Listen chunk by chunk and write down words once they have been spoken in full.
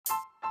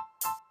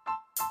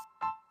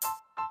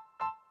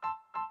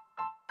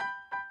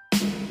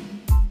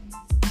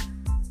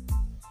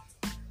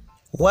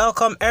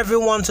Welcome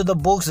everyone to the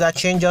Books That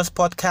Change Us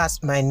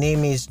podcast. My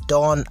name is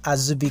Don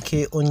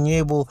Azubike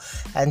Onyebu,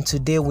 and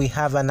today we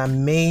have an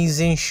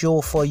amazing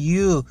show for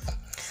you.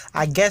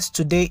 Our guest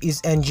today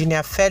is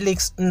Engineer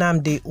Felix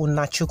Nnamdi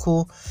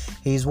Unachukwu.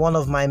 He is one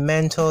of my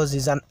mentors.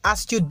 He's an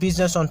astute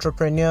business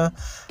entrepreneur,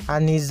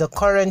 and he's the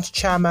current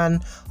chairman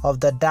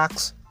of the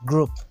DAX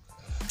Group.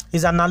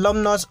 He's an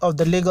alumnus of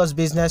the Lagos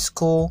Business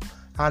School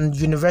and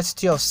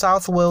University of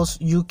South Wales,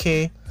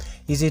 UK.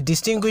 He's a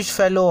distinguished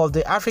fellow of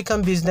the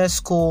African Business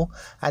School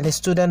and a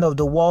student of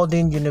the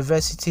Walden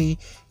University,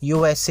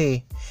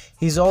 USA.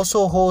 He's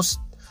also host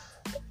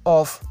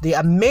of the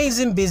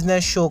amazing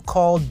business show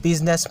called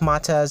Business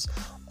Matters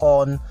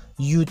on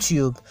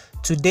YouTube.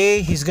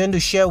 Today, he's going to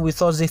share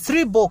with us the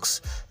 3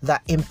 books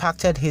that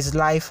impacted his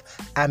life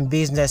and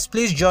business.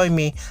 Please join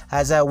me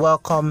as I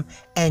welcome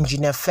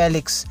Engineer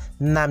Felix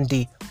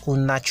Nnamdi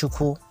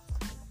Unachukwu.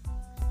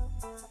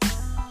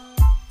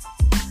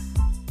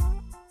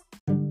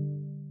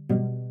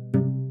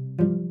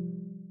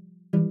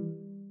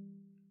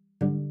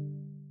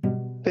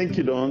 Thank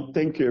you, Don.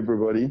 Thank you,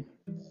 everybody.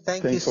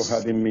 Thanks for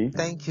having me.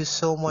 Thank you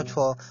so much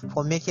for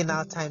making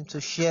our time to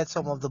share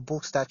some of the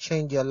books that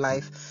changed your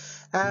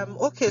life.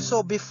 Okay,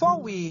 so before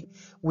we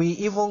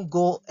even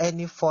go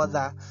any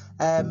further,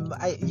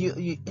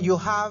 you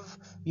have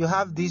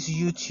this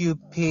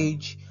YouTube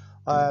page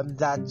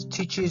that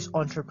teaches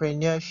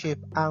entrepreneurship,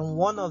 and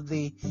one of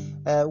the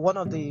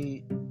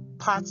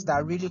parts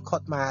that really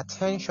caught my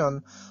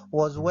attention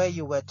was where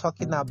you were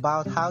talking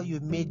about how you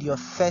made your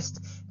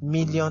first $1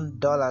 million.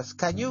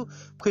 Can you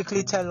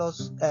quickly tell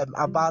us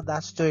about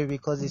that story,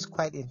 because it's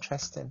quite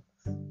interesting?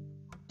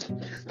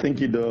 Thank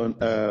you, Don.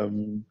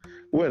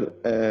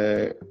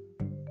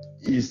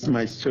 It's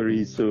my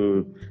story,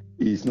 so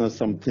it's not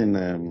something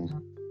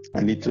I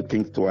need to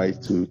think twice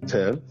to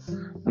tell,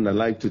 and I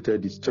like to tell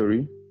the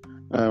story.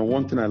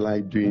 One thing I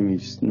like doing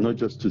is not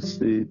just to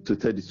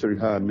tell the story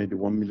how I made the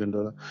 $1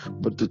 million,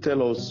 but to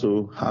tell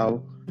also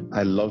how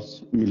I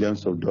lost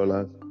millions of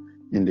dollars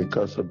in the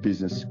course of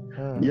business.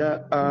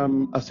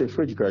 As a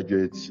fresh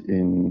graduate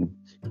in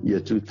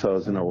year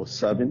 2000, I was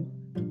serving,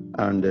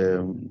 and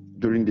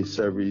during the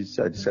service,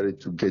 I decided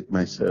to get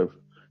myself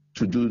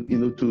to do,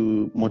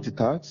 to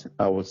multitask.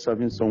 I was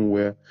serving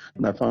somewhere,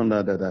 and I found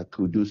out that I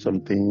could do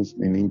some things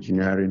in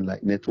engineering,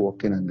 like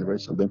networking and the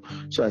rest of them.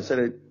 So I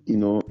started,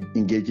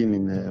 engaging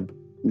in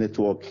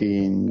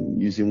networking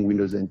using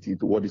Windows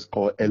NT, what is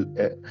called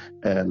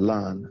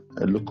LAN,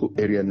 a local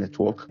area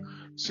network.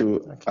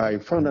 So I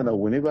found out that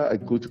whenever I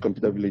go to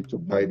Computer Village to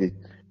buy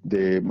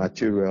the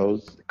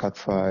materials,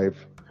 Cat5,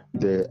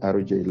 the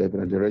RJ11,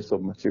 and the rest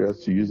of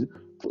materials to use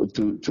for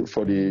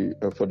the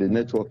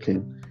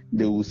networking,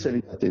 they will sell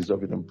it at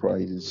exorbitant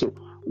prices. So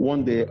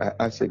one day I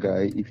asked a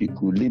guy if he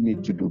could lead me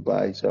to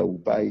Dubai, so I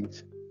would buy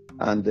it,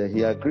 and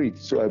he agreed.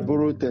 So I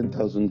borrowed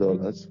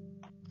 $10,000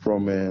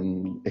 from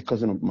a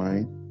cousin of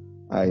mine.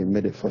 I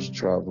made a first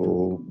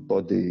travel,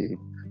 bought the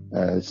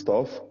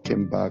stuff,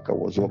 came back, I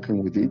was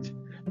working with it.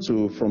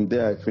 So from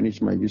there I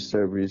finished my youth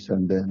service,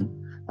 and then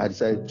I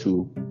decided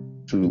to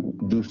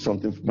do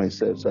something for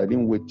myself. So I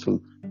didn't wait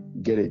to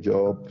get a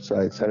job. So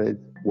I started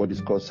what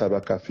is called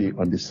cyber cafe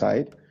on the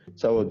side.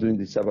 So I was doing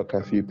the cyber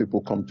cafe.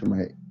 People come to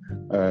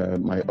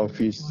my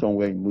office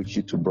somewhere in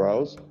Muchi to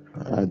browse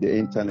the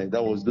internet.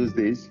 That was those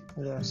days.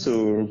 Yes.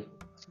 So,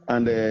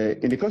 and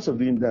in the course of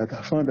doing that,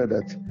 I found out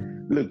that,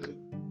 look,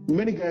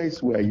 many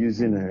guys were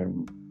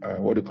using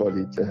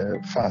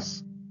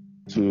FAST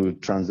to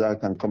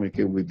transact and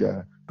communicate with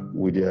their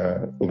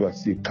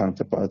overseas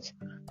counterparts,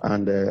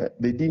 and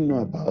they didn't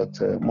know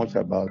much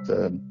about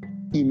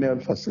email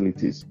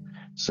facilities.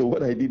 So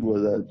what I did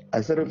was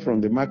I started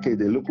from the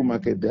local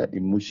market there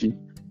in Mushi,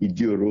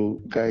 Idioro,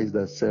 guys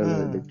that sell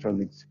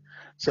electronics.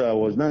 So I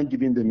was now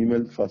giving them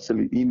email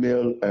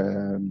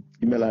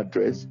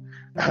address,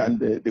 and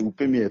they would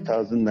pay me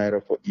 1,000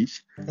 naira for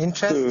each.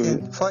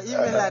 Interesting. For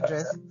email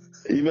address?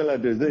 Email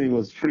address, then it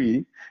was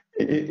free.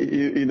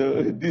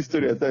 This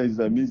story at times is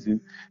amazing.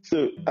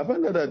 So I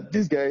found out that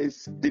these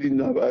guys didn't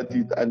know about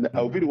it, and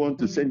I'll be the one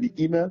to send the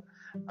email.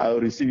 I'll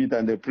receive it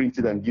and they print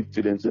it and give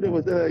to them. So they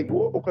was like,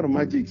 what kind of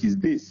magic is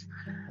this?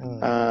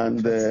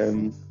 And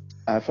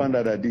I found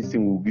out that this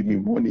thing will give me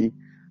money.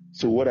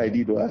 So what I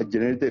did was I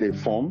generated a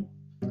form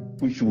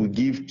which will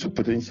give to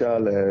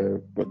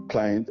potential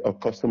client or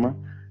customer.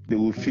 They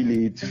will fill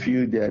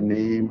their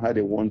name, how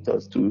they want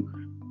us to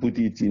put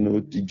it,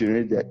 to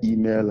generate their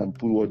email and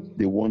put what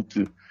they want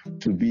to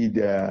be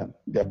their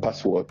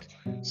password.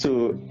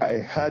 So I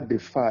had the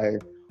file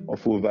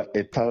of over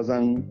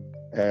 1,000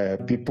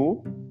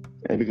 people.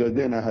 Because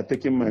then I had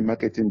taken my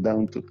marketing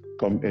down to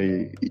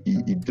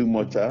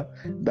Idumota,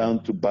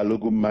 down to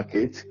Balogun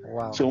Market.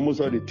 Wow. So almost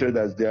all the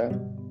traders there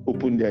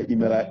opened their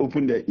email. I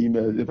opened their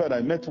emails. In fact, I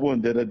met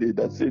one the other day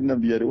that said,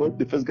 "Nnamdi, what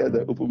the first guy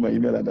that opened my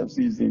email, and I'm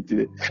still using it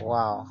today."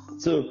 Wow.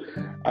 So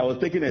I was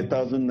taking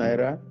 1,000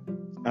 naira,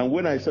 and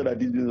when I saw that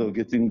this business was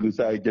getting good,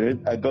 so I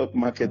got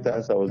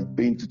marketers. I was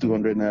paying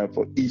 200 naira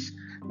for each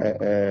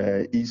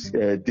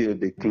day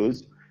they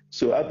closed.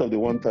 So out of the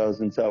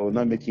 1,000, so I was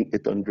now making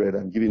 800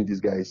 and giving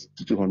these guys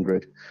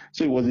 200.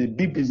 So it was a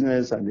big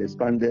business and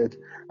expanded.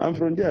 And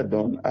from there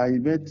on, I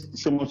made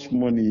so much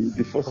money.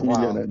 The first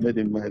million I made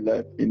in my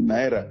life in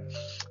Naira.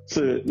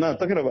 So now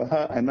talking about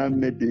how I now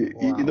made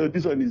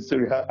this one is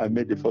sorry how I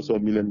made the first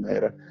 1 million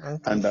Naira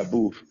and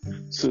above.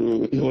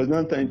 So it was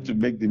now time to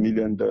make the $1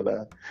 million.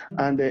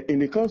 And in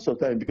the course of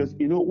time, because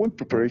when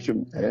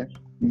preparation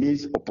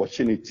means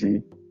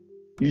opportunity,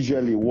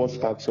 usually what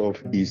sparks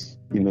off is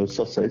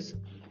success.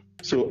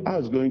 So I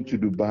was going to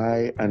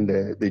Dubai, and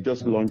they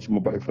just launched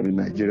mobile phone in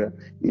Nigeria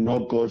in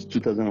August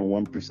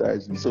 2001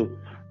 precisely. So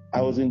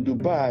I was in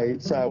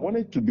Dubai, so I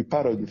wanted to be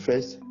part of the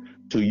first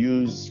to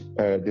use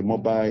the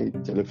mobile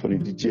telephony,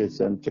 the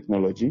GSM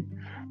technology.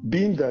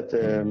 Being that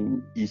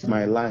is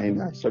my line,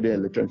 I studied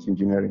electronics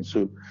engineering,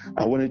 so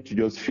I wanted to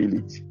just feel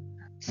it.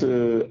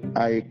 So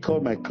I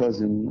called my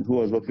cousin who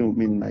was working with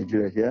me in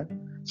Nigeria here,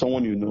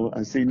 someone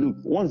and say, look,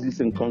 once this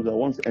thing comes out,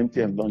 once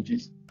MTN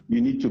launches,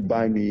 you need to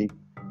buy me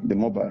the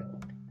mobile.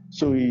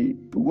 So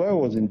while I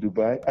was in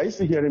Dubai, are you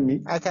still hearing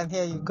me? I can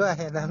hear you. Go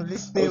ahead. I'm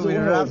listening with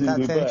rapt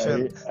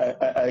attention.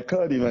 I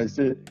called him and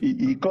said,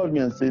 he called me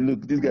and said,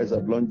 look, these guys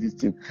have launched this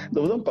thing.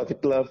 There was one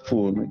particular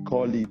phone, we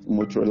call it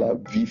Motorola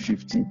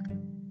V50.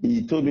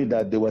 He told me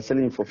that they were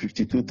selling it for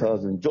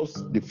 52,000,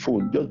 just the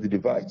phone, just the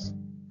device.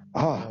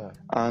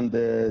 And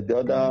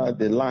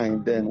the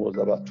line then was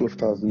about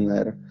 12,000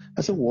 naira.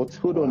 I said, what?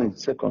 Hold on a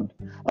second.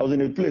 I was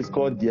in a place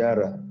called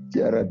Diara,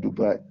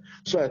 Dubai.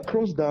 So I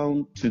crossed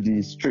down to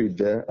the street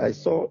there. I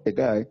saw a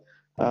guy,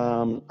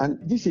 and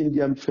this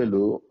Indian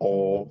fellow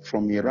or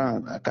from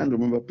Iran, I can't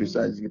remember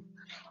precisely.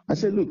 I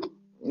said, look,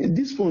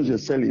 these phones you're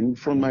selling,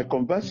 from my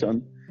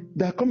conversion,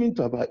 they're coming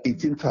to about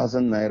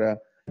 18,000 naira.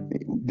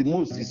 The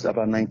most is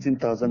about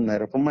 19,000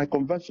 naira from my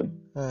conversion.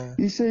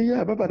 He said,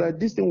 yeah, Baba, that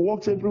this thing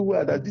works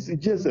everywhere, that this is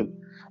GSM.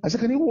 I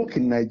said, can it work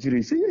in Nigeria?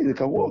 He said, yeah, it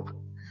can work.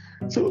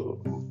 So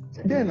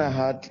then I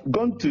had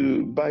gone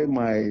to buy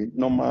my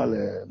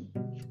normal,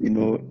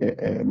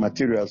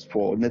 materials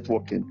for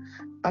networking.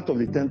 Out of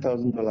the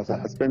 $10,000, I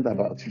had spent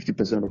about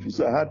 50% of it.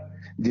 So I had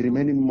the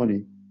remaining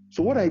money.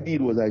 So what I did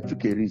was I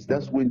took a risk.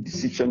 That's when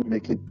decision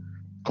making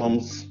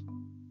comes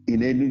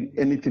in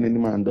anything any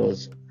man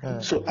does.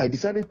 So I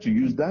decided to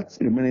use that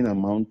remaining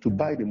amount to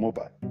buy the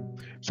mobile.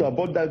 So I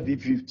bought that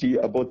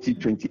V50, I bought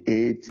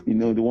T28,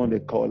 the one they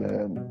call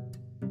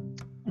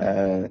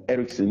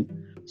Ericsson.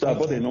 So I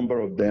bought a number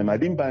of them. I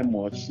didn't buy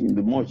much,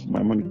 much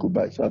my money could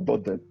buy, so I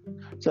bought them.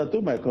 So I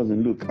told my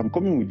cousin, look, I'm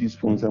coming with these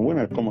phones, and when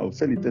I come, I'll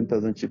sell it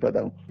 10,000 cheaper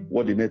than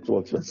what the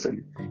networks were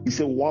selling. He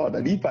said, wow,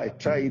 that if I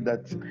try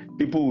that,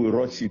 people will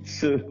rush it.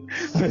 So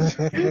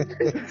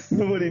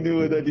nobody knew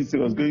whether this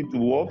was going to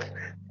work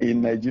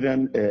in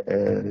Nigerian,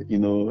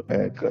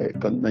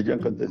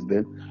 Nigerian context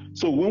then.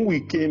 So when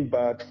we came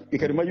back, you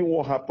can imagine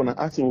what happened. I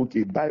asked him,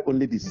 okay, buy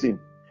only the SIM.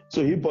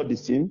 So he bought the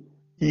SIM.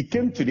 He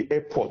came to the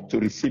airport to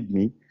receive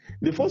me.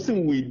 The first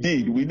thing we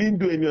didn't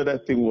do any other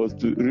thing, was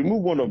to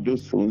remove one of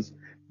those phones,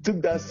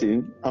 took that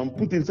SIM and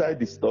put inside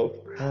the stuff.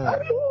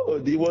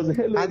 And it was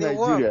hello and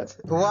Nigeria.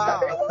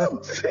 Wow. And it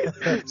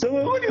worked. So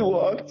when it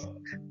worked,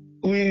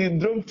 we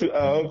drove to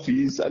our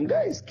office and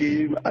guys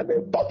came and they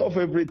bought off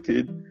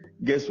everything.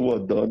 Guess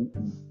what, Don?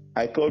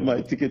 I called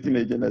my ticketing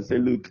agent and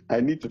said, look, I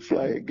need to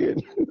fly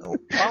again.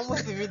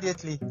 Almost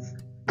immediately.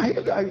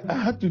 I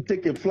had to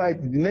take a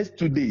flight the next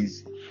 2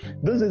 days.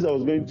 Those days I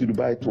was going to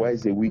Dubai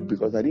twice a week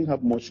because I didn't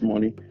have much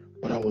money,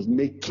 but I was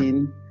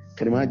making,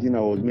 can you imagine,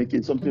 I was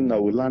making something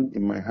that would land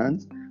in my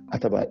hands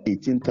at about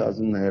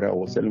 18,000 naira. I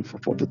was selling for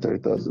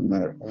 43,000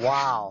 naira.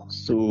 Wow.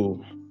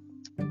 So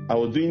I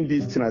was doing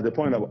this thing at the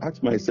point I would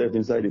ask myself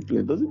inside the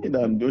plane, doesn't mean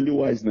that I'm the only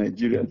wise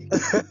Nigerian.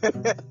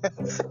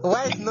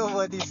 Why is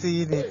nobody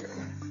seeing it?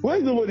 Why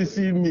is nobody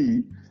seeing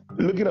me?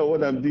 Looking at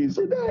what I'm doing.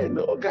 So then,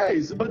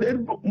 guys, but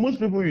then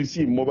most people you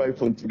see in mobile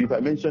phone, if I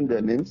mention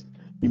their names,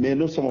 you may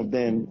know some of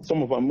them,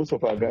 most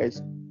of our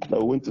guys that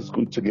went to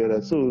school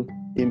together. So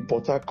in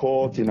Port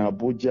Harcourt, in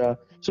Abuja.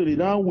 So they're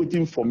now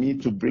waiting for me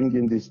to bring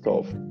in this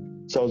stuff.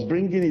 So I was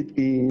bringing it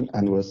in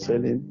and was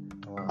selling.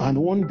 Wow. And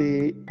one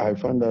day I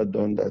found out,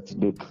 Don, that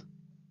look,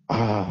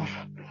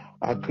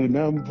 I could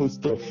now put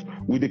stuff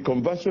with the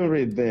conversion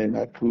rate then,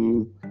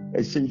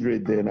 exchange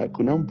rate then, I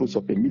could now boost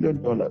up $1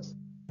 million.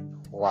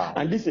 Wow.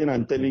 And this thing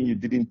I'm telling you, it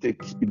didn't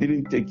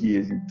take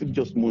years, it took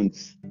just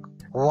months.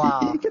 Wow.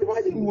 You can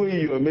imagine where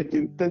you are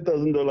making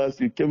 $10,000,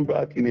 you came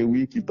back in a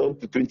week, it turns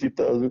to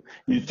 20,000,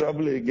 you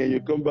travel again, you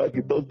come back,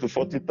 it turns to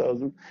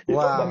 40,000, you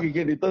come back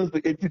again, it turns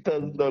to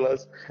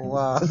 $80,000.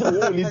 Wow. So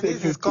what will it take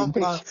This is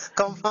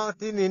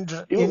compounding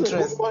interest. It was a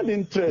compound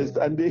interest,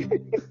 and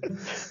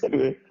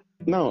anyway.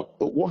 Now,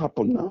 what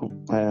happened now?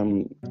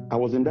 I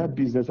was in that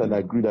business and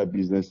I grew that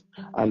business.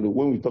 And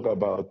when we talk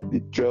about the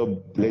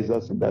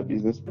trailblazers in that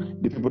business,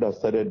 the people that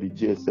started the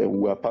GSM, we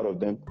were part of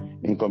them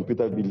in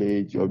Computer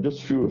Village, or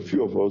just a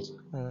few of us.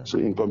 So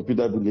in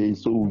Computer Village,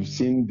 so we've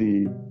seen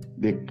the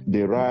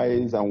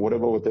rise and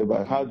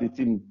whatever, how the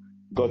team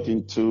got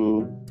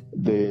into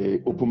the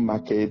open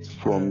market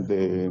from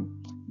the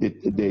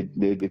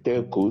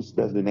telcos,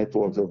 that's the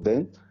networks of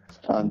them.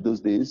 and those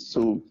days.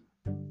 So,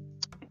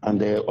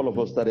 and all of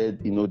us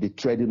started, the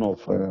trading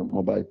of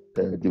mobile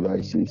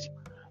devices.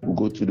 We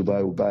go to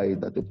Dubai, we buy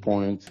it at the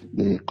point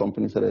the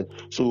company started.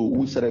 So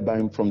we started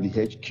buying from the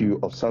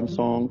HQ of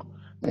Samsung,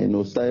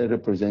 started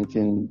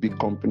representing big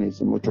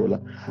companies in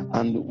Motorola.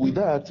 And with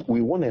that,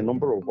 we won a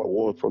number of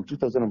awards from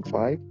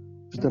 2005,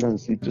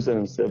 2006,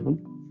 2007.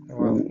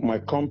 Wow. My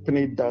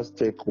company, Das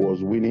Tech,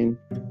 was winning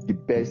the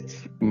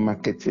best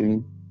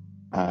marketing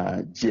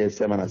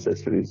GSM and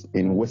accessories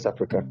in West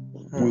Africa.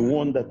 We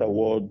won that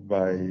award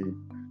by,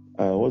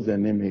 what's their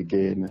name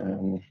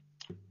again?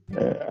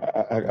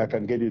 I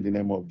can get you the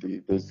name of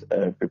those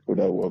people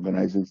that were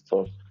organizing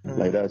stuff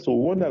like that. So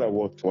we won that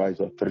award twice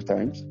or three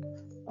times.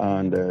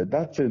 And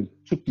that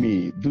took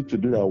me, due to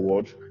do that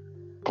award,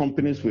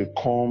 companies will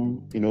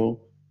come,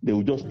 they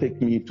will just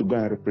take me to go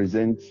and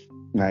represent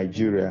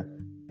Nigeria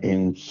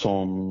in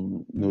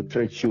some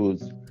trade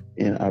shows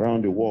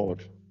around the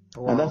world.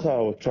 Wow. And that's how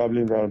I was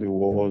traveling around the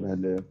world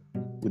and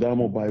without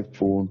mobile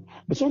phone.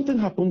 But something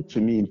happened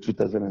to me in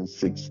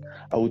 2006.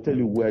 I will tell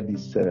you where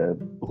this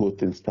whole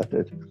thing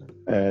started.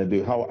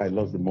 How I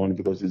lost the money,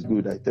 because it's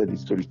good I tell the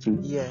story too.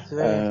 Yes,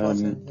 very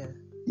important.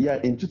 Yeah,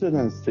 in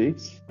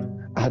 2006,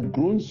 I had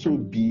grown so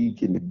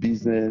big in the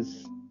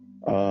business.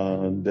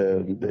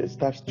 The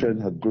staff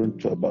strength had grown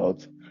to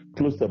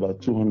close to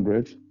about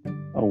 200,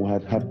 and we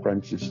had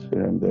branches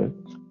here and there.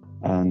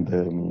 And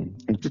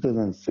in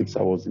 2006,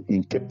 I was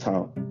in Cape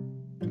Town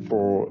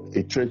for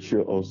a trade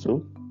show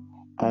also.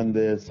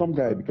 And some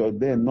guy, because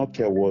then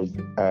Nokia was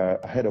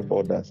ahead of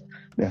others,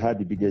 they had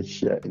the biggest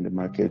share in the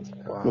market.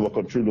 Wow. They were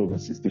controlled over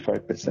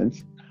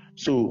 65%.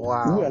 So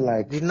wow. we were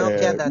like... The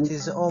Nokia that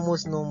is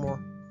almost no more.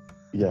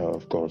 Yeah,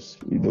 of course.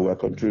 They were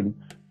controlling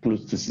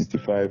close to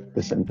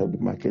 65% of the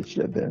market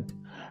share there.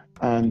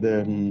 And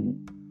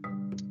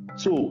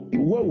so we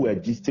were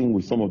gisting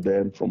with some of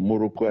them from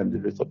Morocco and the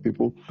rest of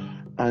people.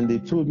 And they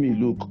told me,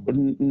 look,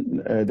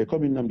 they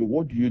come in and they,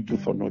 what do you do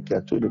for Nokia?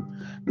 I told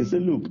them, they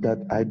said, look, that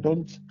I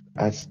don't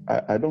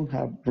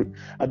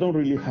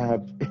really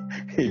have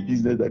a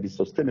business that is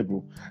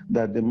sustainable.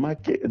 That the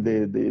market,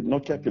 the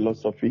Nokia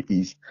philosophy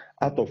is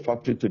out of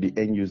factory to the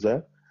end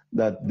user.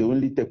 That they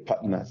only take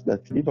partners.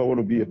 That if I want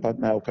to be a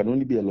partner, I can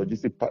only be a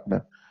logistic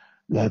partner.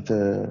 That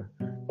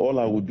all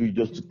I would do is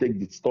just to take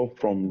the stuff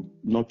from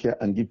Nokia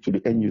and give to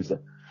the end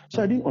user.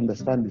 So I didn't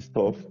understand the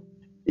stuff.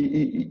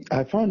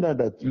 I found out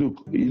that,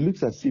 look, it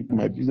looks as if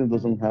my business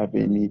doesn't have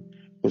any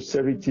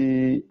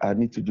posterity. I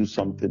need to do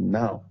something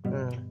now.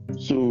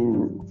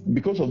 So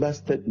because of that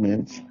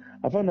statement,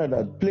 I found out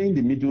that playing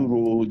the middle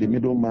role, the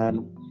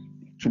middleman,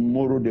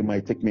 tomorrow they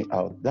might take me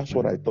out. That's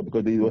what I thought,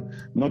 because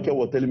Nokia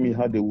was telling me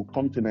how they will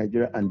come to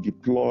Nigeria and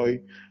deploy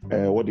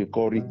what they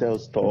call retail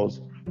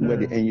stores, where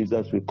the end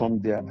users will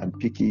come there and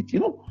pick it.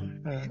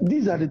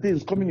 These are the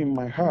things coming in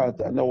my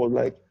heart, and I was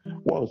like,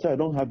 wow, so I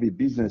don't have a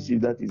business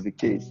if that is the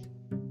case.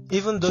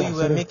 Even though you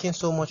were making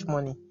so much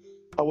money.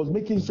 I was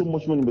making so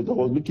much money, but I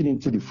was looking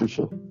into the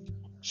future.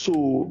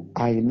 So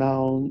I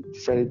now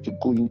decided to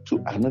go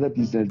into another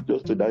business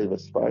just to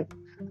diversify.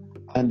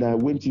 And I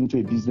went into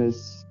a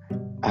business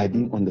I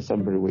didn't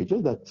understand very well.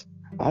 Just that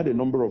I had a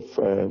number of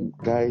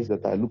guys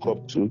that I look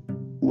up to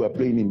who were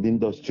playing in the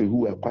industry,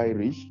 who were quite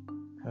rich.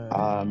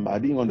 I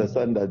didn't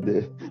understand that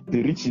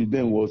the rich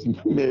then was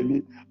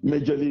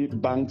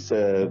majorly banks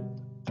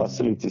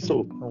facility.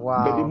 So,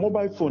 wow. But the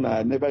mobile phone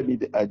I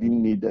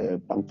didn't need a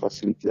bank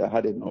facility. I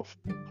had enough.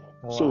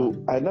 Wow. So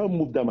I now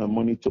moved down my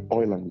money to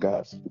oil and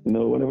gas.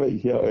 Whenever you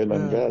hear oil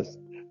and gas,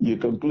 you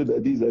conclude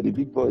that these are the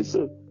big boys.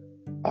 So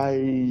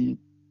I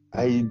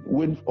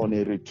went on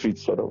a retreat,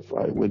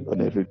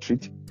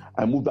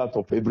 I moved out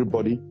of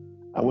everybody.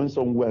 I went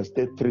somewhere, I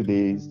stayed 3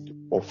 days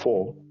or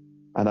 4,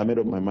 and I made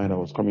up my mind I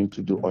was coming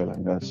to do oil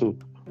and gas. So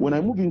when I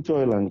moved into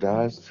oil and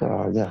gas,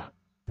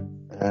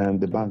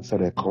 and the banks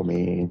started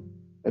coming.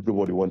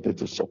 Everybody wanted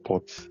to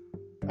support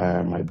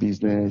my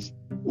business.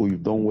 Oh,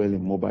 you've done well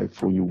in mobile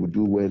phone, you will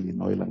do well in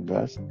oil and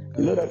gas.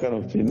 That kind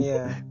of thing.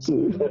 Yeah.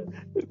 So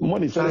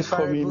money started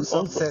coming.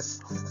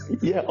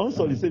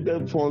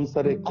 Unsolicited funds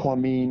started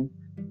coming.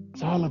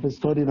 So all of a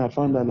sudden, I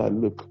found out that,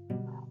 look,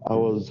 I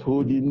was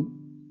holding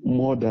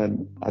more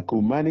than I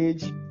could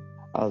manage.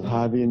 I was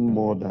having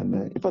more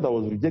than... in fact, I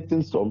was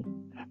rejecting some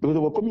because they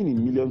were coming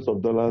in millions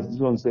of dollars. This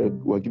one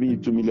said, we're giving you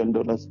 $2 million.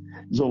 This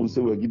one will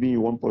say, we're giving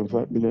you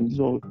 1.5 million. This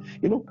one,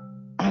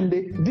 And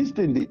this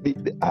thing,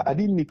 I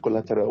didn't need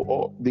collateral.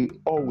 All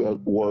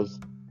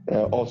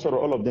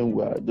of them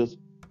were just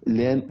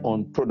laying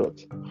on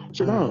product.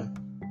 So now,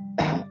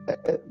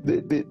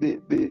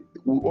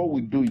 what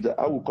we do is that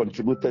I will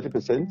contribute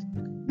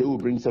 30%, they will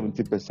bring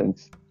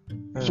 70%.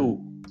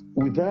 So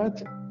with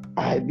that,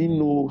 I didn't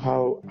know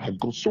how I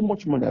got so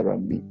much money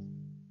around me.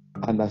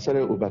 And I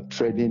started over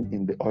trading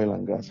in the oil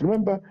and gas.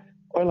 Remember,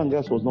 oil and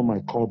gas was not my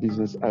core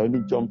business. I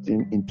only jumped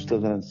in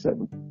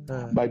 2007.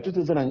 By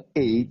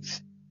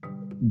 2008,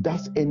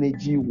 that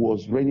energy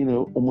was raining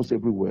almost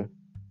everywhere.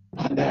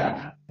 And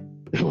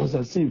it was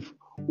as if,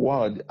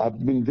 wow,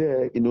 I've been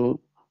there,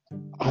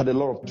 I had a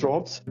lot of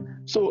trucks.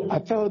 So I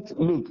felt,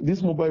 look,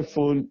 this mobile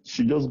phone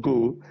should just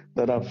go,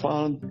 that I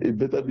found a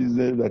better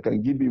business that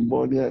can give me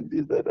money and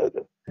this,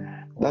 that.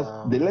 That's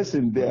the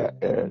lesson there.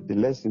 The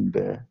lesson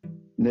there.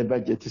 Never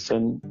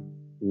jettison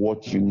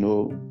what you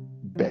know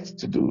best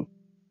to do.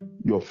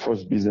 Your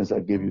first business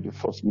that gave you the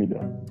first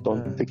million,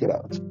 don't take it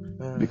out,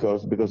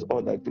 because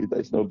all that data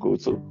is not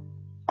good. So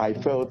I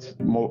felt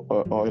more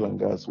oil and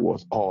gas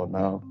was all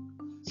now.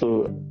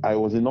 So I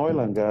was in oil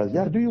and gas,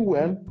 doing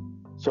well.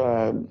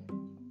 So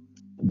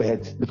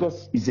but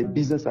because it's a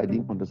business I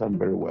didn't understand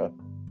very well.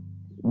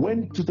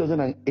 When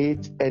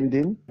 2008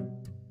 ending,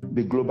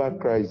 the global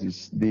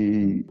crisis,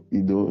 the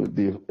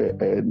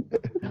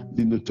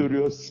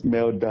notorious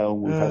meltdown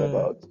we had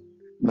about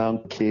now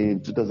came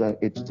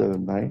 2008,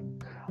 2009.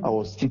 I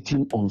was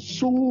sitting on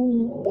so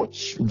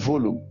much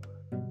volume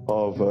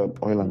of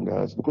oil and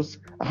gas because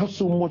I have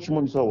so much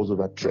money, so I was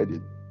over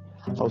trading.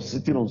 I was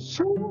sitting on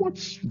so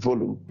much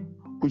volume,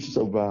 which is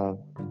about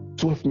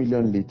 12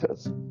 million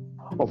liters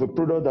of a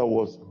product that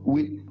was,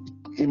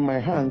 in my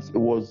hands, it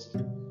was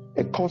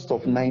a cost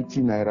of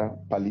 90 naira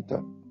per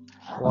liter.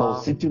 Wow. I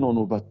was sitting on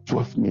over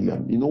 12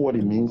 million. You know what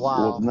it means? Wow.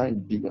 It was 9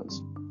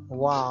 billions.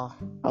 Wow.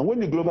 And when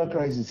the global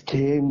crisis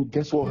came,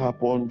 guess what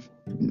happened?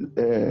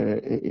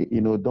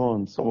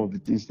 Don, some of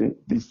these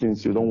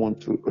things you don't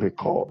want to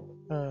recall.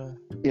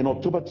 In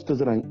October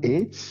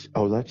 2008, I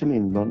was actually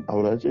in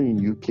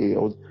UK. I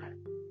was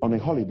on a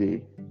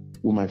holiday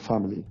with my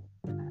family.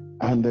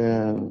 And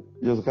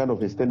it was a kind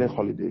of extended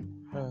holiday.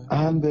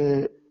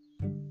 And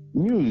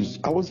news,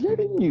 I was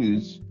hearing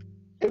news.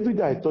 Every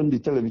day I turned the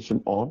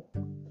television on,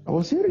 I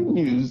was hearing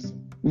news,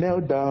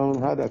 nailed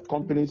down how the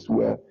companies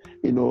were,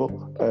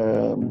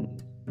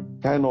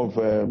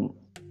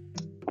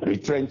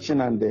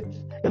 retrenching and a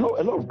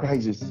lot of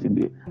crises in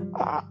the.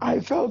 I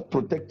felt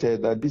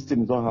protected that this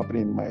thing is not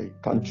happening in my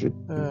country.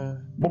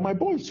 But my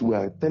boys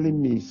were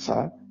telling me,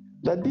 sir,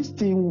 that this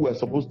thing we're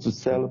supposed to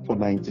sell for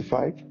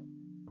 95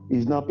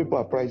 is now people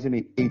are pricing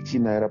it 80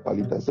 naira per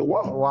liter. So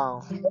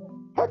wow.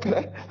 How can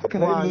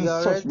I lose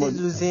you're such already money?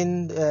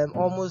 losing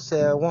almost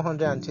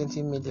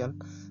 120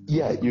 million.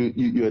 Yeah,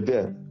 you're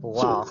there.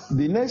 Wow. So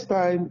the next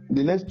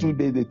 2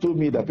 days, they told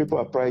me that people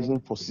are pricing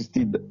for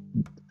 60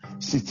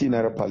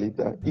 naira per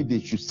liter if they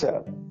should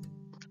sell.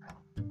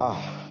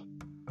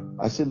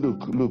 I said, look.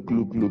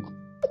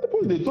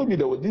 They told me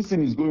that this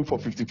thing is going for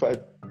 55.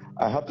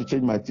 I have to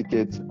change my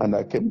ticket, and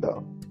I came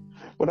down.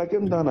 When I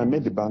came down, I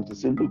met the bank to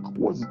say, look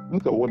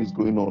at what is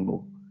going on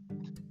now.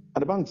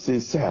 And the bank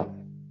says, sell.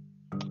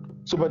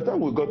 So by the time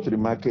we got to the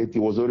market, it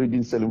was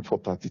already selling for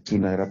 32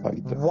 naira per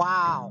liter.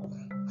 Wow.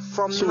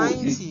 From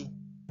 90?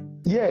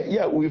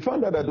 Yeah. We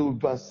found out that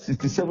over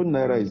 67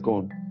 naira is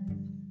gone.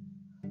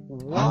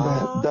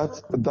 Wow.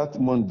 And that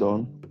month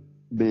done,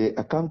 the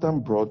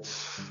accountant brought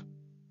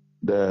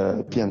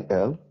the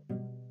P&L,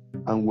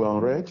 and we're on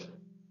red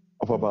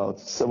of about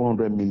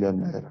 700 million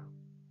naira.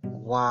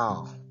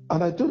 Wow.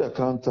 And I told the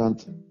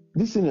accountant,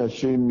 this thing you're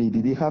showing me,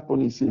 did it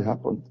happen? He said it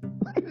happened.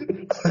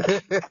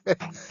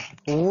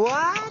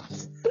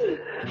 What?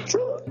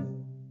 So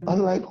I'm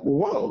like,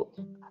 wow.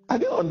 I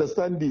didn't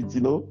understand it,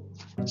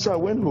 So I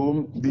went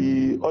home.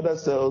 The other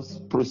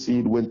sales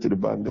proceed went to the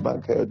bank. The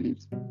bank held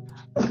it.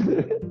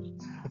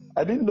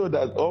 I didn't know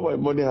that all my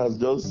money has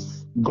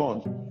just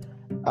gone,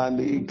 and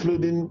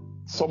including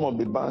some of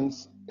the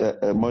bank's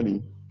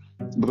money,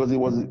 because it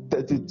was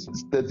 13%,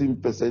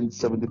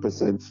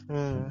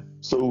 70%.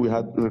 So we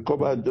had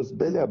recovered just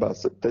barely about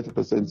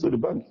 30%. So the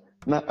bank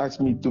now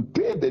asked me to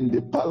pay them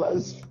the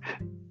balance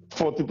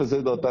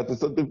 40% or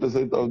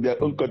 30-something% of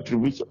their own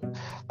contribution.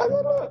 I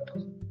don't know.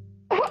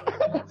 I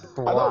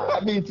don't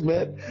have it,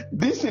 man.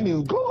 This thing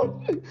is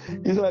gone.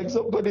 It's like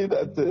somebody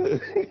that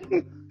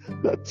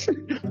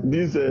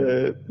these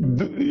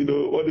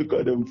what do you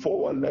call them,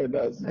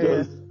 419ers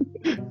just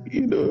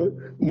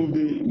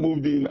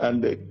moved in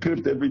and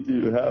clipped everything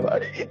you have.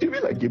 It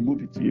felt like a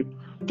movie to you.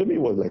 To me,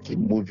 it was like a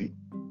movie.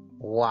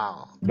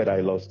 Wow. But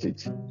I lost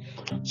it.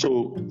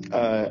 So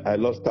I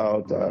lost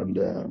out.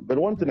 But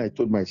one thing I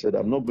told myself,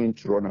 I'm not going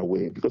to run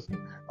away, because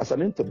as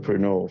an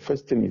entrepreneur,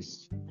 first thing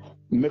is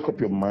make up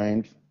your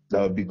mind. There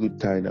will be good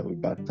times, there will be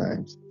bad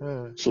times.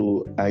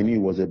 So I knew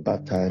it was a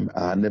bad time.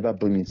 I had never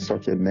been in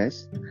such a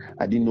mess.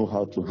 I didn't know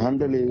how to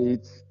handle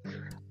it.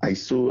 I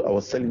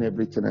was selling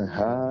everything I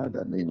had,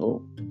 and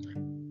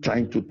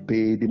trying to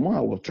pay. The more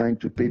I was trying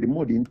to pay, the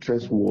more the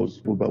interest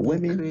was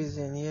overwhelming.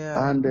 Increasing,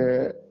 yeah. And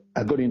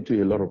I got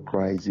into a lot of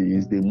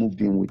crises. They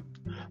moved in with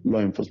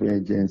law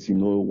enforcement agents,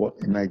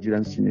 what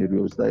Nigerian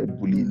scenarios like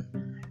bullying.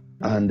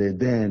 And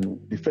then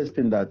the first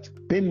thing that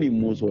pained me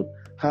most was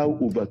how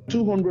over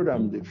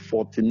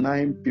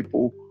 249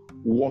 people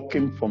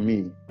working for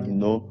me,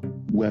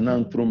 were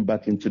now thrown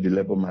back into the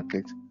labor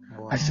market.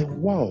 Wow. I said,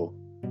 wow.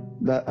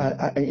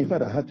 That in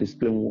fact, I had to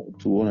explain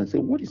to one and say,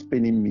 what is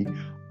paining me?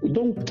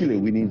 Don't kill a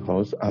winning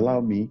horse.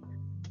 Allow me.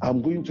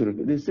 I'm going to.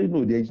 They say,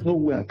 no, there is no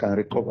way I can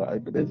recover.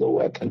 There's no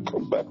way I can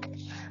come back.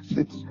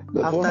 That's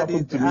what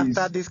happened to me.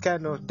 After this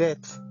kind of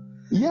death.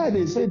 Yeah,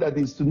 they say that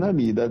it's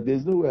tsunami, that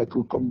there's no way I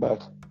could come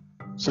back.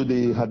 So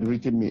they had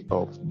written me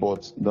off,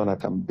 but then I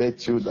can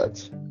bet you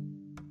that,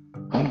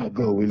 God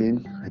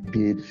willing, I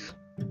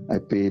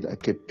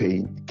kept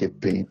paying.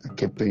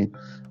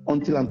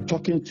 Until I'm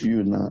talking to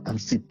you now, I'm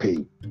still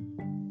paying.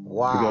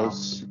 Wow.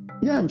 Because,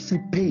 I'm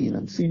still paying.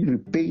 I'm still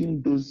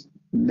repaying those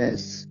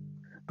mess.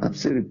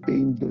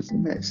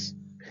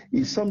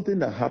 It's something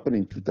that happened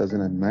in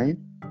 2009.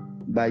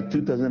 By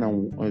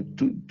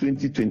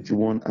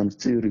 2021, I'm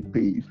still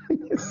repaying.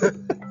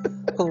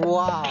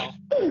 Wow.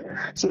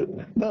 So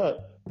now,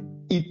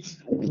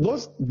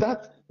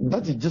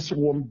 that is just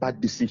one bad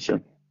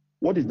decision.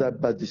 What is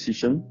that bad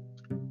decision?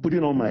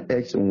 Putting all my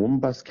eggs in one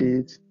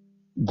basket,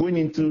 going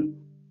into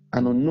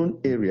an unknown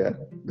area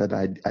that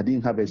I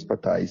didn't have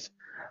expertise,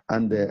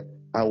 and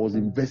I was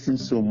investing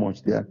so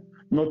much there,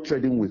 not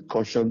treading with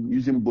caution,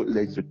 using both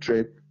legs to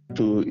tread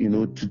to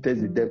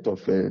test the depth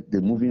of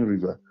the moving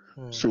river.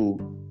 So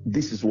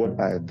this is what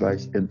I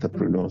advise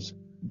entrepreneurs: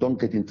 don't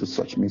get into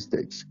such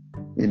mistakes.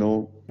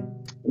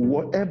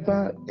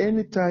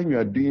 Anytime you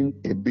are doing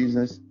a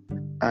business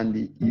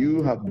and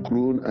you have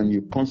grown and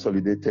you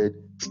consolidated,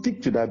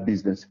 stick to that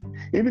business.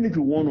 Even if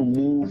you want to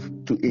move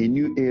to a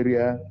new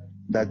area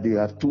that they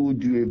have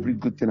told you every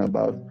good thing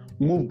about,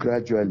 move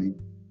gradually.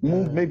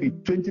 Move maybe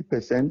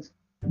 20%,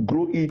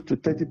 grow it to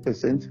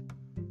 30%.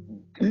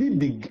 Leave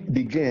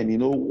the gain.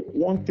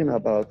 One thing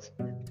about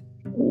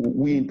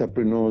we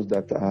entrepreneurs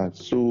that are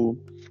so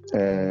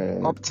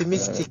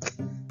optimistic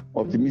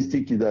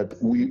is that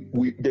we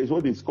there's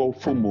what is called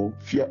FOMO,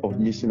 fear of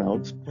missing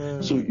out.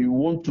 So you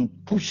want to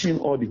push in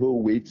all the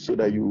whole weight so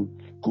that you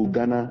could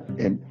garner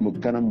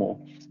more.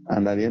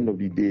 And at the end of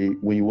the day,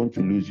 when you want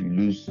to lose, you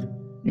lose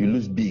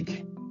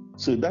big.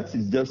 So that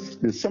is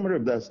just the summary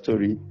of that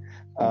story.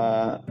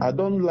 I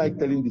don't like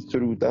telling the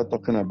story without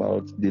talking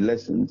about the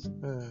lessons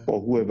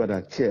for whoever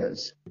that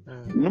cares.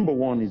 Number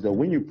one is that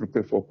when you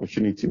prepare for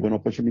opportunity, when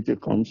opportunity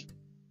comes,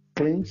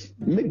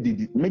 make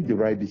the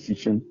right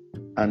decision,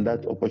 and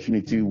that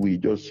opportunity will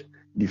just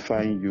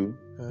define you.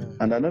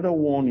 And another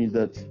one is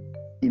that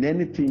in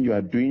anything you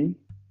are doing,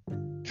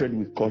 tread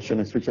with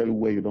caution, especially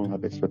where you don't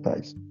have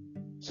expertise.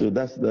 So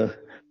that's the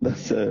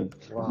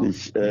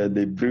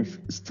brief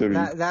story.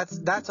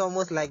 That's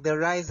almost like the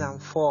rise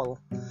and fall.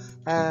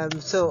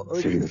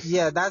 Serious.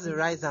 Yeah, that's the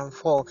rise and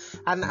fall.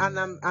 And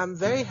I'm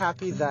very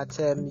happy that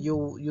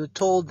you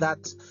told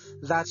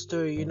that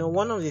story.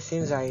 One of the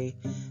things I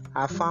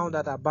found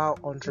out about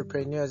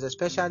entrepreneurs,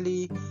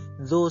 especially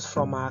those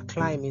from our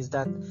climb, is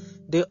that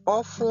they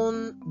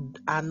often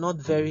are not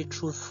very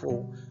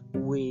truthful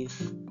with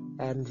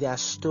their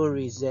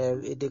stories.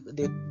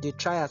 They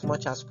try as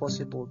much as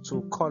possible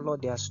to color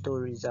their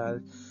stories,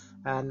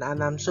 and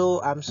I'm so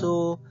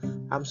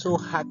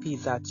happy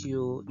that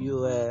you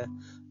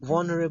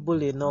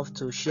vulnerable enough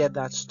to share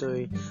that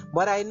story.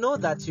 But I know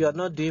that you are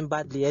not doing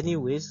badly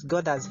anyways.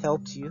 God has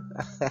helped you.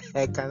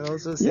 I can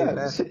also say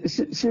that.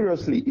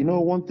 Seriously,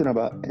 one thing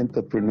about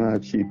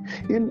entrepreneurship,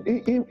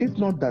 it's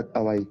not that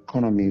our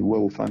economy, where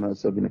we find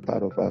ourselves in a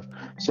part of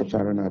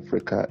sub-Saharan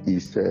Africa,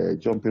 is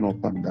jumping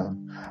up and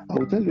down. I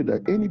will tell you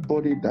that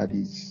anybody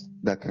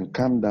that can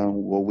calm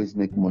down will always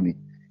make money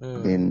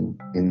in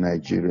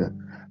Nigeria.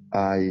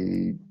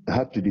 I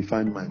have to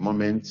define my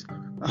moment.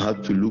 I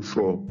have to look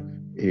for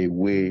a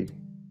way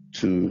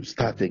to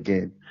start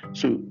again.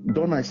 So,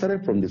 I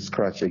started from the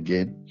scratch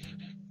again,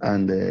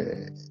 and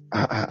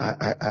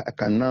I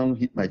can now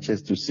hit my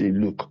chest to say,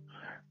 look,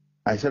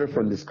 I started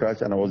from the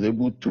scratch, and I was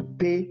able to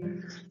pay,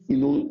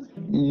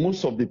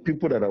 most of the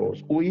people that I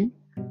was owing,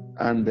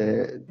 and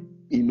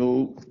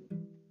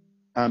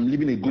I'm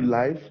living a good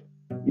life.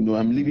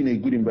 I'm living a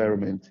good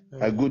environment.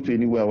 I go to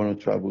anywhere I want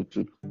to travel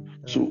to.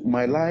 So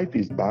my life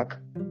is back,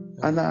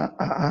 and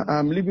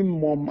I'm living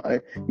more.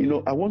 I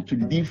want to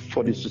live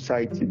for the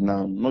society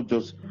now, not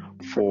just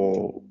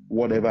for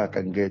whatever I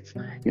can get.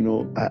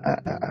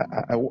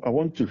 I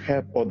want to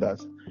help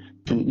others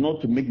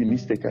not to make the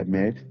mistake I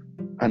made,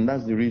 and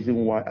that's the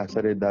reason why I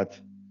started that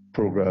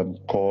program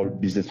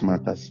called Business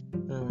Matters.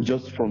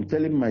 Just from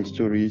telling my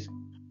stories.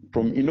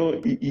 From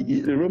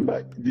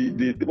remember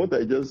what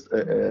I just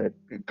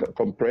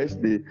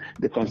compressed, the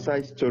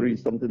concise story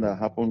is something that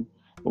happened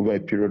over a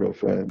period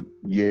of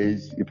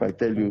years. If I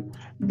tell you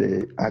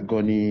the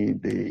agony,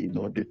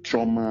 the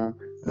trauma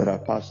that I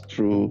passed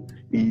through,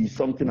 is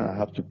something I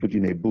have to put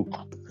in a book.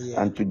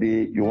 Yeah. And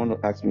today you want to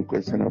ask me a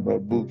question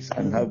about books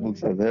and how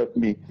books have helped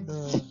me.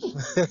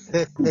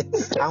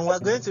 And we're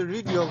going to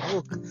read your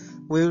book.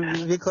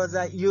 Because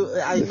I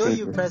know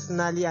you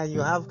personally, and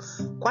you have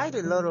quite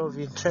a lot of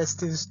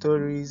interesting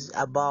stories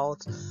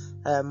about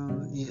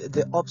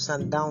the ups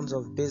and downs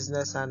of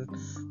business, and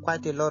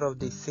quite a lot of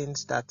the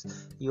things that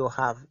you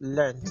have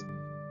learned.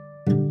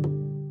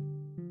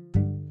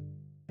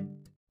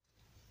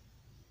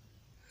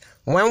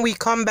 When we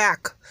come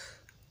back,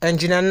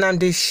 Engineer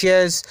Nnamdi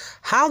shares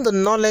how the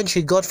knowledge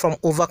he got from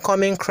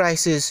Overcoming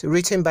Crisis,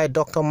 written by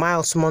Dr.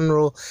 Myles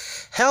Munroe,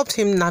 helped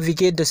him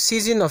navigate the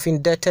season of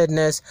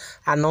indebtedness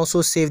and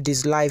also saved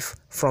his life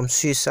from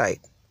suicide.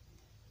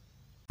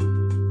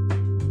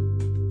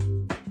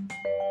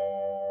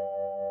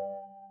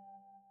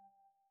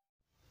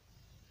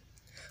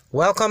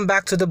 Welcome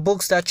back to the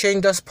Books That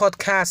Changed Us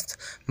podcast.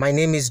 My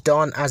name is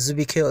Don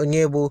Azubike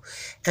Onyebu.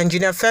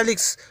 Engineer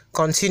Felix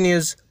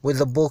continues with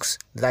the books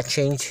that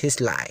changed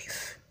his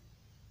life.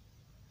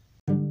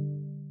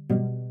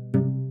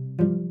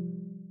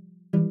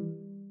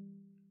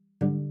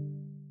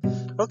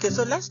 Okay,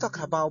 so let's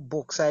talk about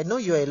books. I know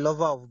you're a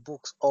lover of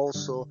books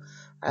also.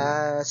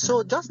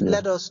 So just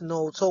let us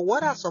know. So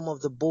what are some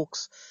of the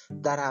books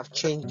that have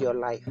changed your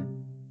life?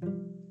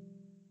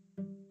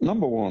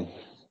 Number one,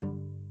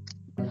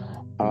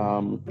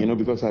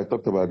 because I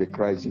talked about the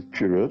crisis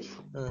period,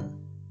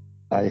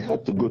 I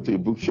had to go to a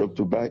bookshop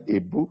to buy a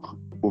book,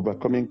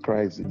 Overcoming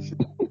Crisis,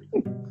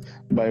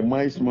 by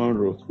Miles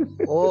Monroe.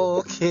 Oh,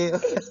 okay.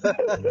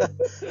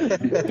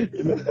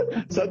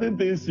 Certain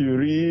things you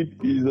read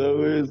is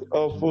always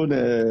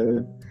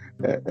often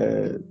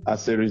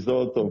as a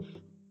result of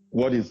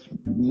what is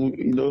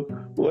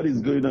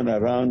going on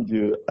around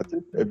you at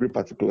every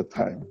particular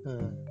time.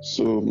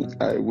 So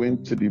I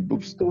went to the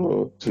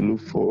bookstore to look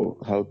for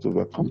how to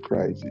overcome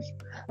crisis.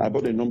 I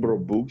bought a number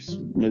of books,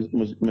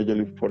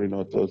 majorly foreign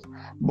authors,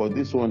 but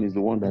this one is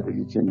the one that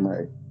really changed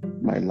my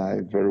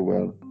life very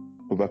well.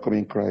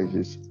 Overcoming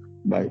Crisis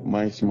by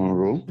Miles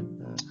Monroe.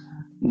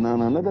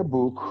 Now another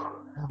book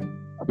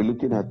I'll be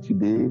looking at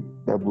today,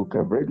 that book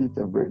I've read it,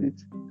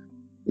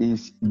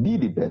 is Be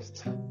the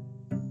Best.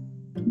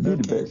 Be the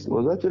Best. It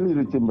was actually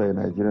written by a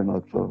Nigerian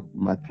author,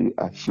 Matthew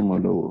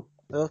Ashimolowo.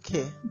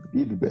 Okay.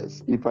 Be the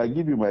Best. If I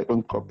give you my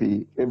own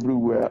copy,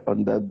 everywhere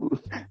on that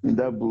book, in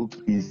that book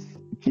is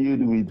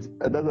filled with,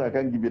 that's why I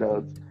can't give it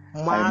out.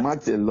 I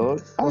marked a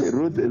lot, I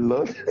wrote a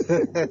lot.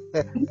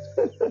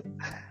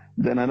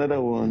 Then another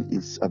one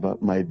is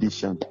about My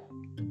Vision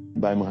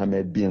by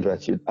Mohammed bin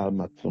Rashid Al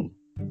Maktoum.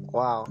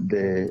 Wow.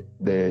 The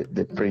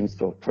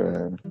Prince of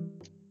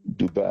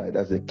Dubai,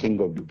 that's the King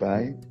of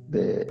Dubai,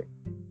 the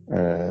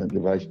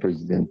Vice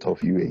President of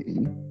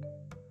UAE.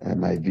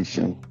 My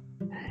Vision.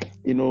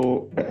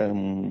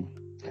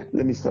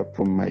 Let me start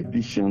from My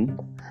Vision.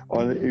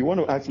 Or you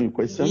want to ask me a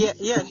question?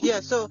 Yeah.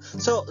 So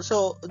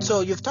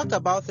you've talked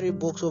about 3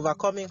 books: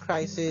 Overcoming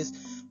Crisis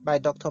by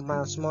Dr.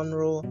 Miles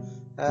Monroe,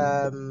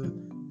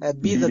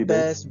 Be the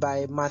Best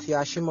by Matthew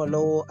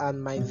Ashimolowo,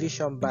 and My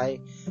Vision by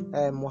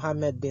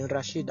Mohammed bin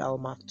Rashid Al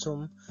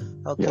Maktoum.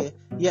 Okay.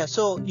 Yeah.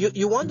 So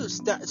you want to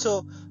start?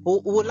 So we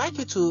would like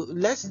you to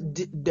let's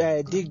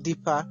dig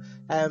deeper.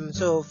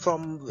 So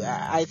from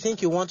I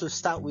think you want to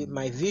start with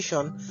My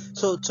Vision.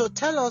 So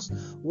tell us,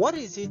 what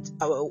is it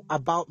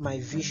about My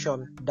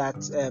Vision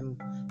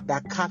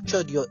that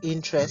captured your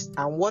interest,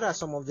 and what are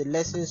some of the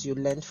lessons you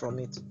learned from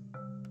it?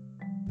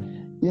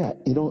 Yeah,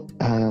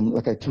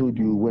 like I told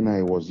you, when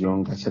I was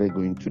young, I started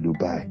going to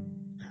Dubai.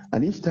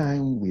 And each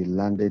time we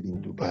landed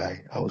in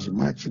Dubai, I was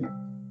imagining,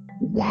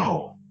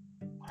 wow,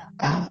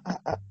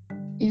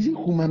 is it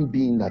human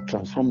being that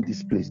transformed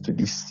this place to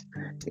this,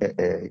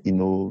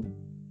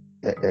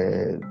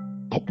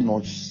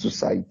 top-notch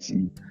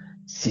society,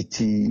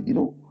 city?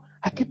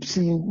 I kept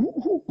saying,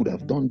 who could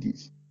have done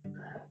this?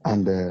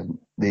 And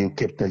they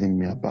kept telling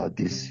me about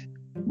this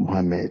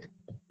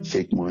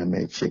Sheikh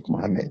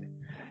Mohammed.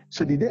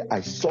 So the day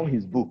I saw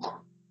his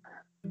book,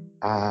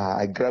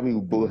 I grabbed it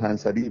with both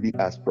hands. I didn't even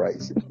ask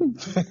price.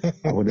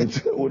 I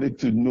wanted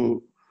to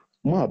know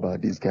more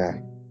about this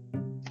guy.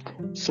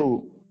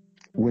 So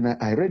when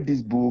I read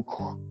this book,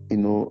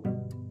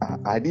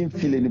 I didn't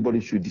feel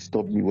anybody should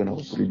disturb me when I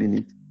was reading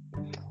it.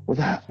 But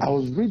I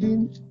was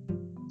reading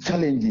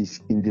challenges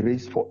in the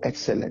race for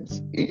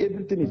excellence.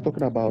 Everything he's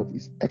talking about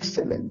is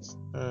excellence.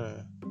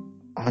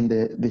 And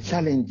the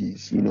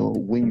challenges,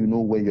 when you know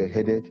where you're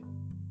headed,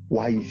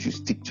 why you should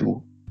stick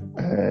to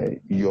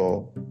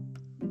your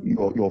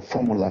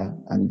formula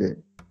and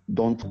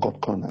don't cut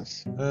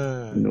corners.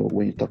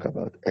 When you talk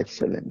about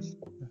excellence.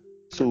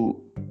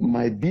 So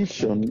My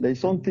Vision, there's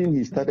something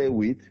he started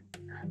with,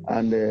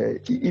 and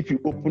if you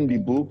open the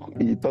book,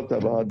 he talked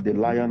about the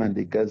lion and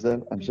the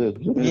gazelle. I'm sure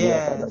you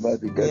heard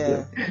about the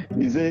gazelle.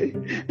 He said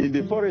in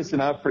the forest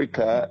in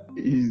Africa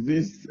is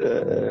this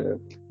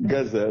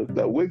gazelle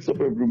that wakes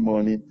up every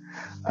morning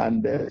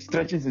and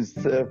stretches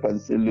itself and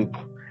says, look,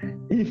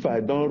 if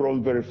I don't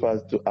run very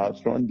fast to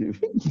outrun the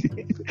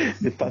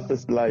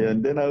fastest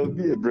lion, then I will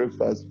be a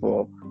breakfast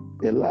for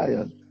a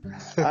lion.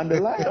 And the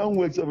lion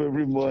wakes up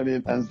every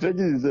morning and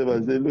stretches himself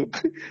and says,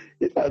 look,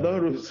 if I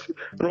don't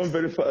run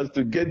very fast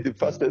to get the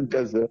fastest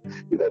gazelle,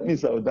 that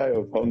means I'll die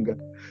of hunger.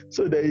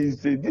 So there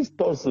is this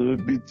tussle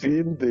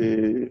between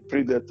the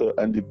predator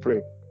and the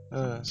prey.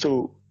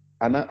 So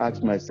and I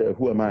ask myself,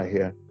 who am I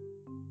here?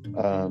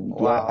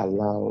 Do I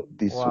allow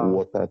this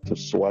water to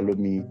swallow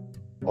me,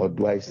 or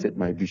do I set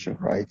my vision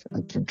right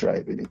and keep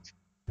driving it?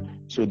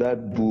 So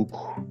that book,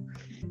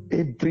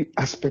 every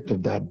aspect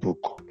of that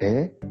book,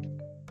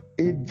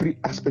 every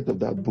aspect of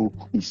that book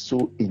is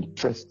so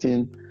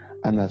interesting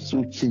and has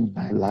so changed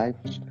my life.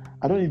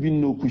 I don't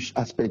even know which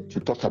aspect to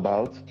talk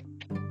about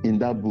in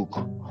that book,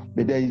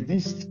 but there is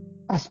this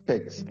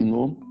aspect,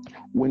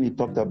 when he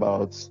talked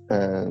about,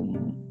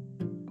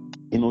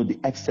 the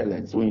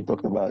excellence, when he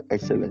talked about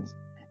excellence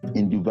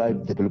in Dubai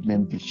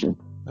Development Vision.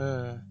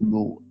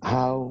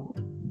 how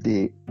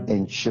they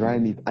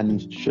enshrine it and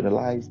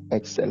institutionalize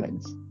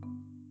excellence.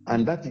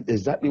 And that is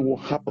exactly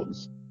what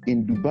happens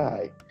in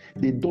Dubai.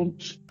 They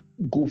don't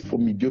go for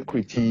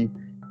mediocrity.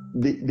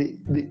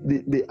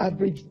 The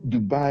average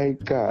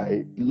Dubai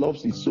guy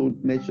loves his own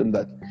nation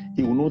that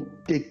he will not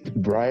take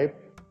bribe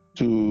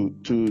to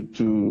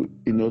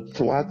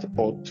thwart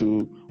or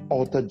to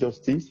alter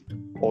justice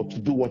or to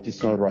do what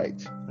is not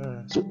right.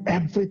 So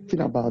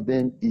everything about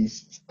them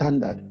is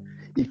standard.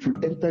 If you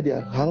enter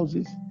their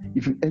houses,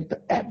 if you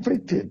enter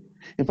everything.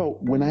 In fact,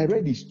 when I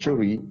read his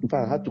story, in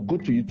fact, I had to go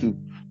to YouTube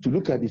to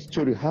look at his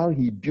story, how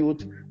he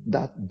built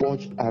that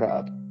Burj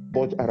Arab,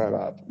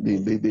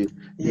 the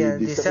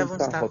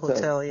 7-star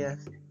hotel,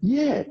 yes.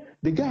 Yeah,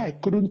 the guy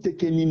couldn't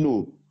take any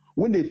no.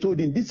 When they told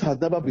him this has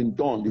never been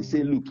done, they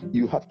say, look,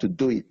 you have to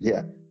do it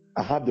here.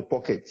 I have the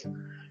pockets.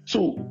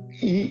 So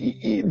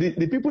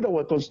the people that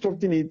were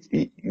constructing it,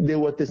 they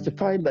were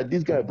testifying that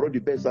this guy brought the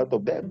best out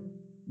of them.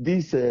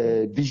 This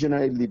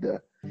visionary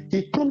leader.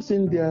 He comes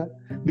in there.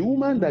 The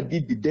woman that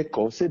did the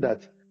decor said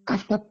that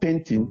after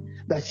painting,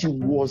 that she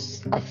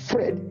was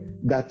afraid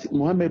that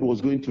Mohammed was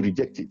going to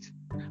reject it.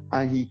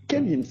 And he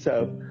came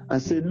himself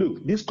and said,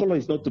 look, this color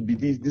is not to be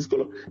this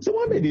color. So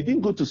Mohammed, you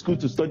didn't go to school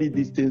to study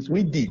these things.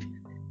 We did.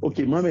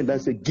 Okay, Mohammed, I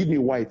said, give me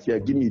white here,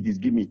 give me this,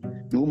 give me.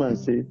 The woman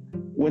said,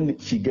 when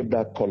she gave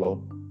that color,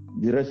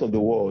 the rest of the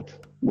world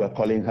were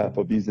calling her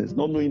for business,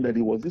 not knowing that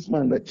it was this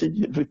man that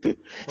changed everything.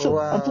 So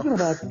I'm talking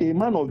about a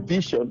man of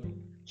vision.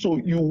 So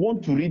you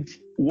want to read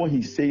what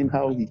he's saying,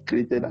 how he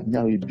created and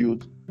how he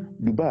built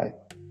Dubai.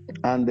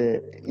 And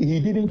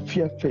he didn't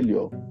fear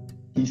failure.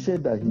 He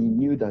said that he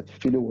knew that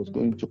failure was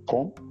going to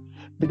come.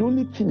 But the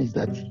only thing is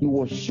that he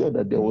was sure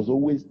that there was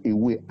always a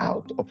way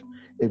out of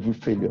every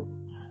failure.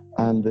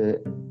 And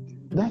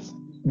that's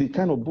the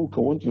kind of book I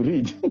want to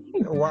read.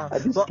 Wow.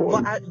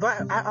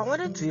 But I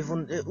wanted to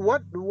even,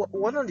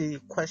 one of the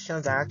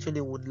questions I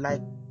actually would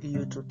like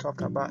you to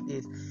talk about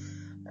is,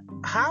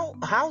 how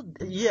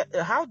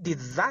did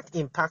that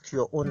impact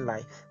your own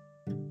life?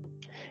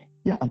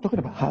 Yeah, I'm talking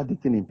about how the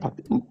thing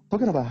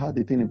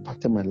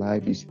impacted my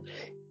life is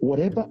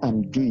whatever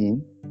I'm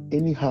doing,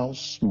 anyhow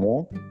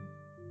small,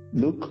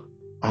 look,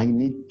 I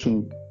need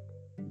to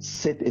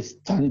set a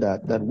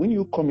standard that when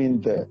you come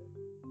in there,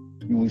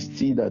 you will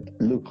see that,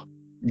 look,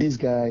 this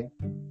guy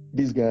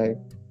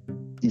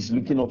is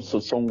looking up to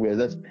somewhere.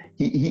 That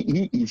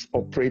he is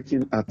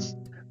operating at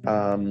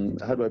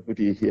how do I put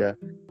it here?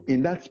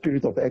 In that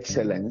spirit of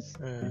excellence.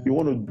 You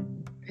want to,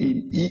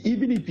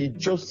 even if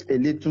it's just a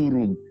little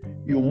room,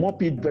 you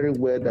mop it very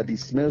well that it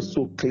smells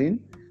so clean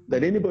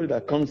that anybody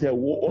that comes here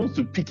wants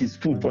to pick his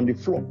food from the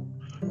floor.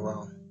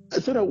 Wow.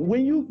 So that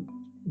when you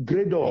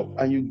grade up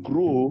and you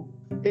grow,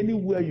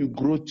 anywhere you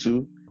grow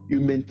to,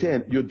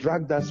 you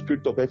drag that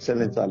spirit of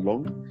excellence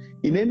along.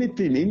 In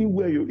anything,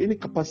 anywhere any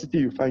capacity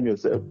you find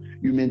yourself,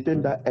 you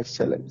maintain that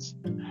excellence.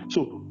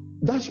 So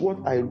that's what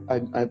I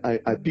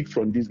picked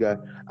from this guy.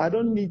 I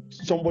don't need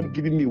somebody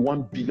giving me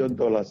 $1 billion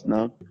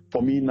now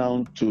for me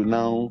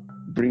to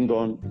bring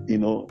on,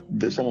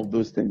 some of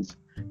those things.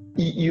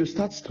 You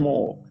start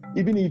small.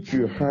 Even if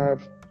you are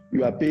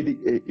paid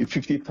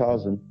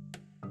 50,000,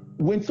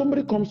 when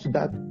somebody comes to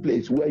that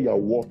place where you are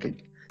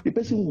working, the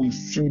person will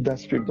see that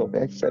spirit of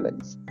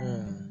excellence.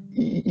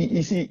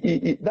 You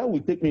see, that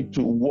will take me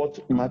to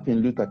what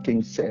Martin Luther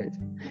King said.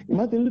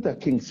 Martin Luther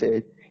King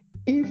said,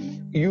 if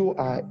you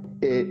are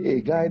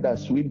a guy that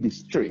sweep the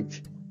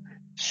street,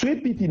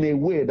 sweep it in a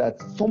way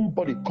that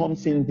somebody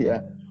comes in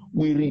here,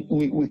 we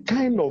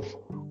kind of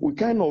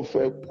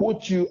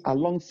quote you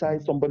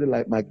alongside somebody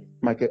like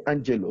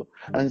Michelangelo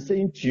and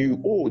saying to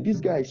you, oh, this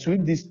guy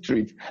sweep this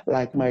street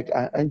like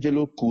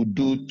Michelangelo could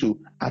do to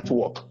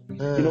artwork.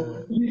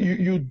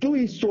 You do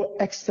it so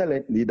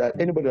excellently that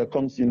anybody that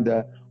comes in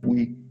there,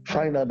 we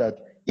find out that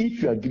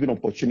if you are given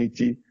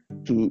opportunity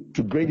to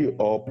grade you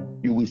up,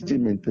 you will still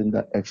maintain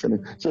that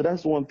excellence. So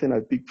that's one thing I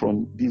picked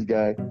from this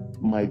guy,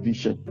 my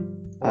vision.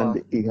 Wow.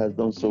 And he has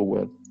done so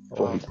well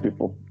for his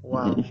people.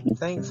 Wow.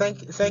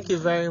 Thank you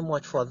very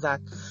much for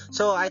that.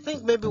 So I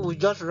think maybe we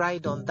just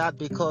ride on that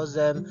because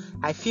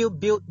I feel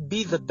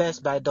Be the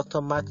Best by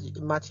Dr. Matthew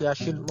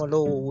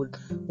Ashimolowo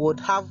would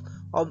have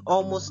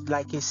almost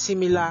like a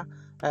similar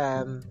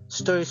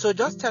story. So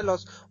just tell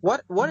us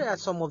what are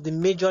some of the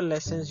major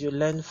lessons you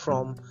learned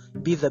from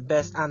Be the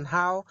Best, and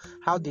how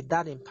did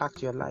that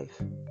impact your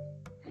life?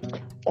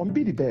 On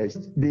Be the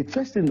Best, the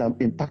first thing that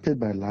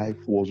impacted my life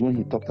was when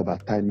he talked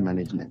about time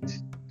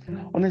management.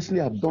 Honestly,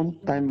 I've done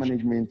time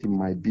management in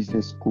my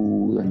business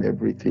school and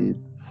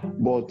everything,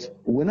 but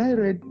when I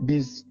read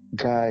this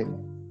guy,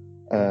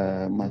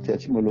 Matthew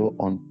Ashimolowo,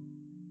 on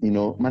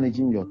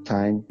managing your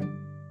time,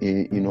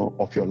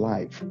 of your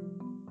life,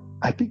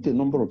 I picked a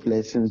number of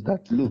lessons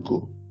that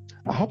look,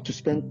 I have to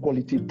spend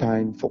quality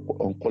time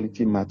on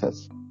quality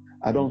matters.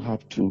 I don't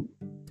have to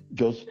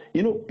just,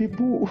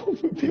 people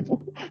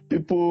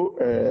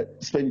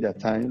spend their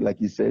time, like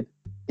he said,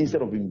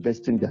 instead of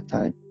investing their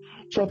time.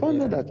 So I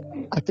found out that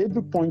at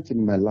every point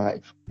in my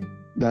life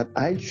that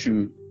I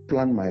should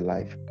plan my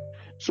life.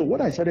 So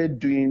what I started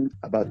doing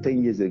about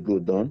 10 years ago,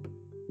 Don,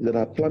 is that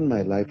I planned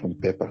my life on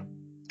paper.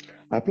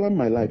 I plan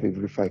my life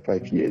every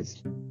five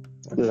years.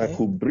 So that I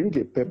could bring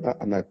a paper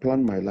and I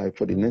plan my life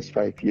for the next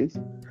 5 years.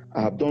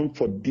 I have done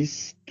for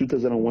this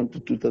 2001 to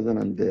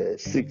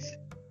 2006.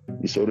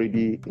 It's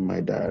already in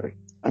my diary.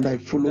 And I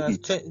follow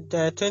it.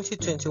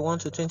 2021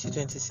 to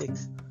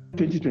 2026.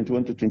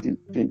 2021 to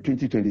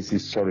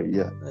 2026, sorry,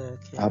 yeah.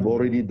 Okay. I've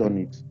already done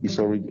it. It's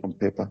already on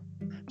paper.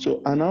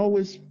 So, and I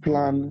always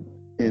plan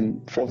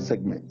in 4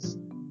 segments.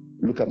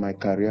 Look at my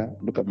career,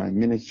 look at my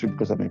ministry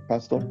because I'm a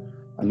pastor,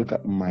 I look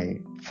at my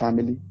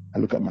family, I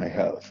look at my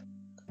health.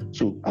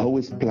 So I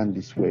always plan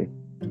this way,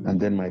 and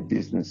then my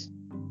business.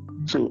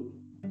 So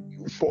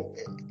for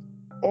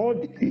all,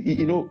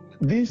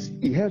 this,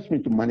 it helps me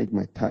to manage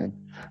my time.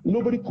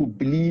 Nobody could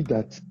believe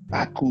that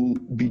I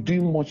could be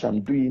doing much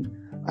I'm doing,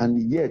 and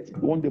yet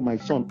one day my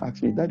son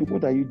asked me, Daddy,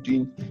 what are you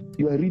doing?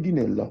 You are reading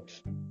a lot.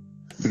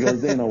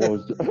 Because then I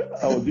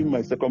was doing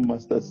my second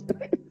master's.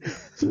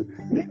 So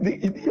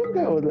the young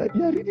guy was like,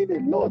 you're reading a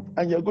lot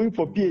and you're going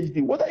for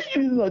PhD. What are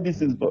you using all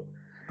this for?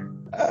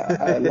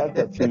 I laughed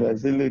at him. I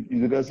said, look,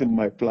 it's because in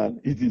my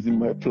plan. It is in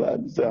my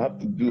plan. So I have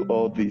to do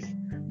all this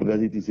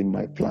because it is in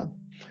my plan.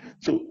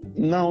 So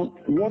now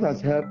what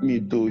has helped me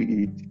do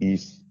it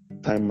is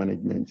time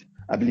management,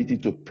 ability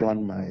to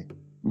plan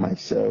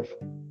myself,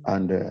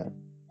 and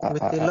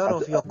with a lot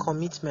of your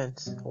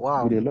commitment.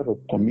 Wow. With a lot of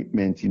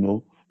commitment,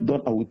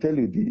 Don, I will tell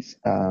you this.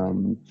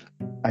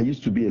 I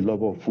used to be a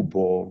lover of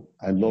football.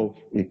 I love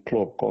a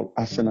club called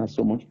Arsenal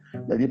so much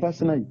that if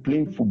Arsenal is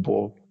playing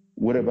football,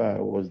 wherever I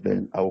was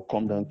then, I will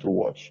come down to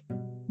watch.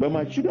 But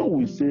my children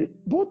will say,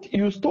 but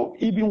you stop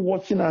even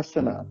watching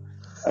Arsenal.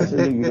 I said,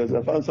 look, because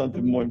I found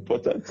something more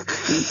important.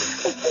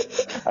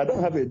 I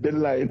don't have a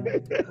deadline.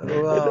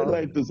 Wow. A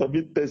deadline to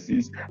submit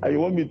thesis. And you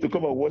want me to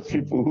come and watch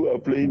people who are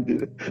playing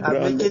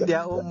and making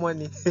their own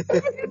money.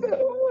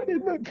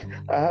 Look,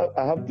 I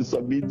have to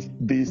submit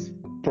this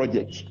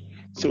project.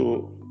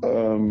 So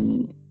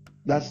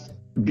that's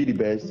be the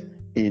best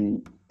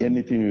in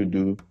anything you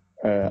do.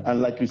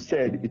 And like you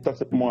said, it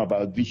talks more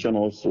about vision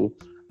also,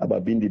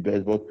 about being the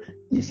best. But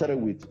it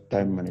started with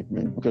time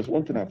management. Because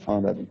one thing I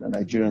found out is that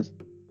Nigerians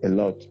a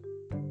lot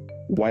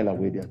while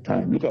away their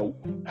time. Look at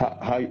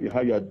how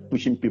you are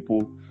pushing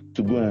people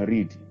to go and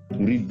read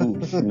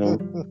books.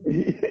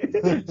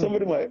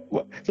 Somebody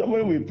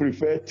will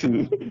prefer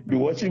to be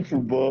watching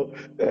football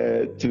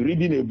to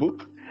reading a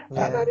book.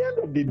 Yeah. And at the end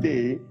of the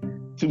day,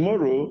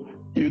 tomorrow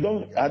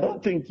I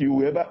don't think you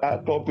will ever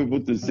call people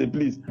to say,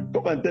 please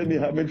come and tell me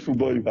how many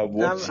football you have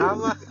watched.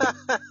 How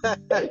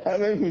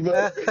many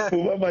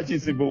football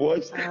matches you have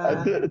watched,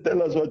 and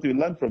tell us what you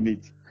learned from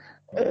it.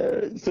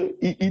 So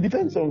it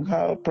depends on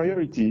how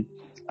priority,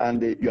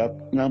 and you are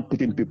now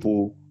putting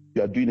people.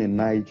 You are doing a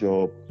nice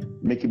job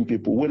making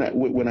people.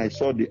 When I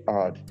saw the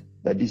ad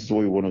that this is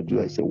what you want to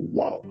do, I said,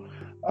 wow.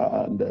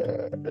 And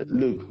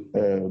look,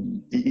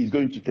 it's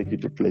going to take you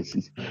to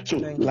places. So,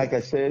 like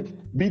I said,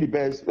 be the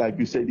best. Like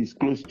you said, it's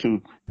close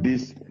to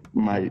this.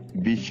 My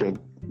vision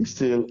is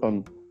still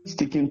on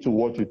sticking to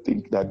what you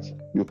think that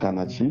you can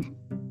achieve,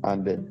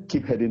 and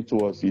keep heading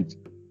towards it,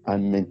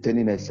 and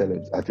maintaining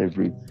excellence at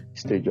every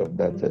stage of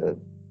that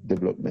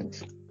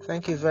development.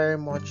 Thank you very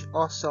much.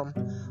 Awesome.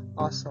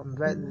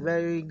 Very,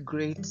 very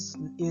great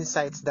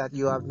insights that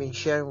you have been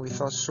sharing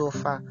with us so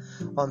far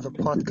on the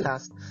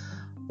podcast.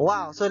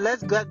 Wow. So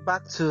let's get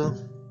back to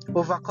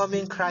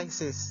Overcoming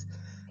Crisis,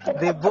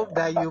 the book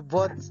that you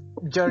bought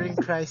during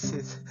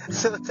crisis.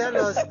 So tell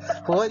us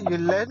what you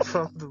learned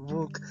from the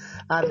book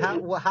and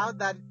how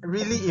that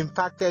really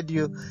impacted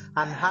you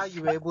and how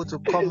you were able to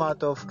come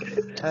out of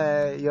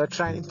your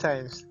trying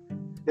times.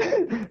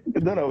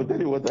 Then I will tell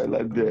you what I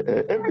learned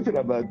there. Everything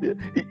about there.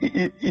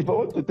 If I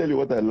want to tell you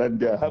what I learned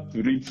there, I have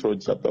to read from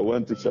chapter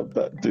 1 to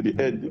the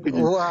end, which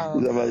is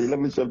about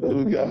 11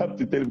 chapters. I have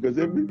to tell you because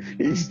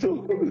it's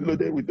still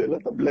loaded with a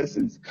lot of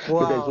lessons.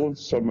 Wow. But there's one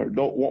summary.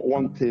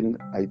 One thing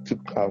I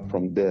took out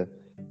from there,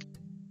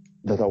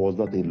 that I was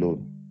not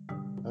alone.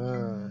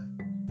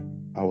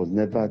 I was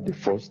never the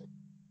first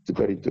to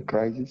get into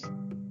crisis,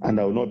 and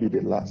I will not be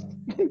the last.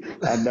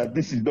 And that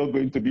this is not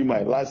going to be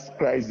my last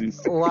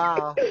crisis.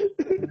 Wow.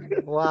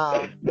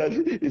 That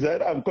is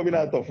either I'm coming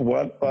out of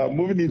one or I'm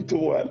moving into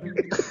one.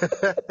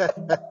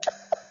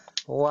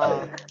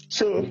 Wow.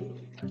 So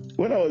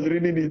when I was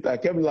reading it, I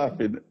kept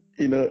laughing.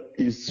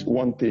 It's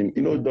one thing.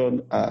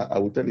 Don, I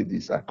will tell you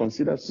this. I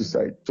considered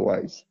suicide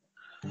twice.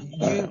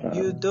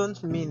 You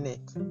don't mean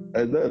it.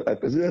 I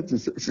considered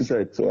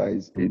suicide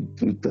twice in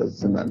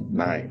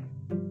 2009.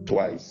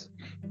 Twice.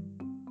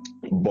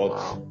 But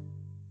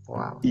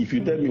wow. If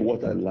you tell me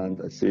what I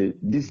learned, I say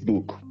this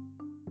book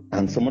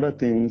and some other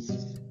things,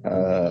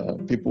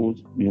 people,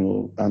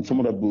 and some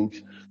other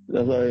books.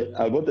 That's why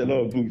I bought a lot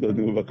of books on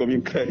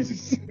overcoming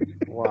crisis.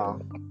 Wow.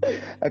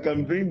 I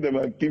can bring them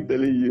and keep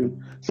telling you.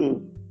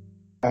 So,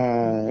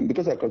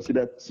 because I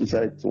considered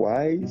suicide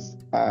twice,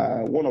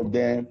 one of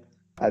them,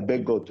 I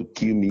begged God to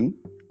kill me.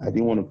 I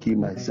didn't want to kill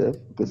myself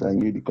because I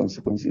knew the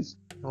consequences.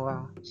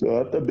 Wow. So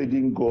after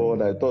begging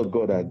God, I thought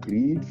God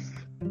agreed.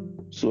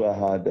 So I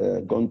had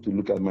gone to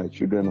look at my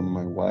children and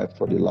my wife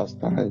for the last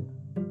time.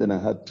 Then I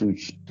had two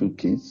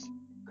kids.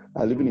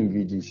 I live in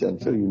VGC. I'm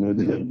sure you know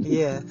them.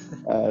 Yeah.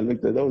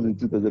 That was in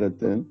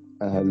 2010.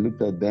 I had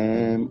looked at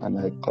them and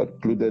I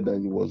concluded that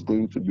it was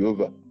going to be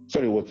over.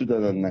 Sorry, it was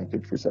 2009 to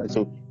be precise.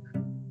 So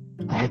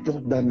I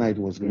thought that night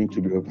was going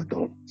to be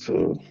overdone.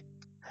 So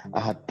I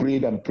had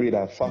prayed and prayed.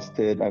 I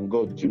fasted, and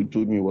God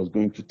told me He was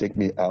going to take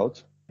me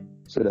out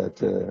so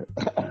that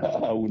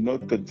I would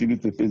not continue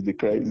to face the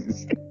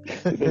crisis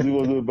because it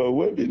was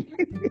overwhelming.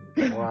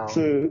 Wow.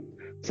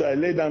 So I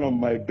lay down on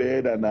my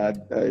bed and I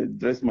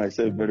dressed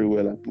myself very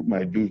well and put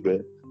my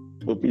duvet,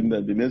 hoping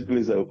that the next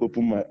place I will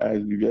open my eyes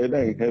will be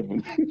either in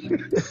heaven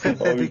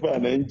or before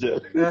an angel.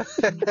 Then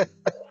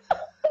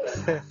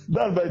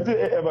by 2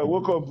 a.m. I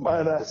woke up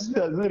and I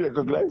didn't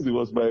recognize it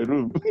was my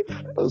room.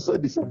 I was so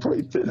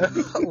disappointed.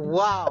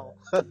 Wow.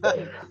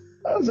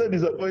 I was so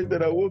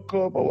disappointed. I woke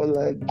up. I was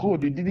like,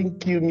 God, you didn't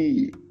kill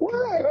me. Why?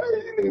 Why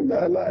did you leave me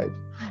alive?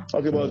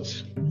 Okay,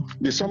 but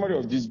the summary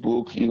of this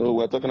book,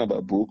 we're talking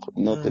about book,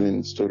 not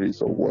telling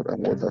stories of what I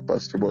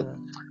passed through. But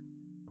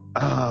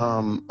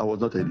I was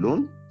not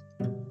alone.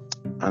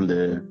 And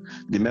the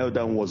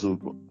meltdown was, a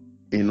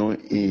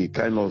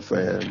kind of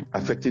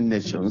affecting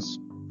nations,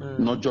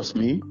 not just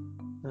me.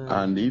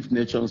 And if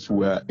nations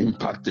were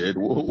impacted,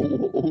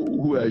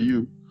 who are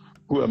you?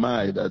 Who am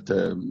I that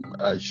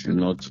I should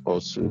not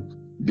also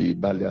be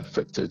badly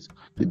affected?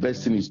 The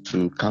best thing is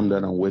to calm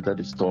down and weather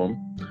the storm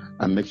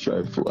and make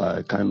sure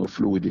I kind of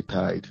flow with the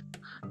tide.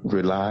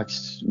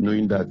 Relax,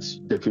 knowing that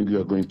definitely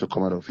you're going to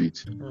come out of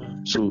it.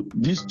 So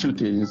these two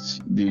things,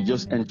 they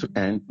just end to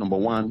end. Number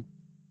one,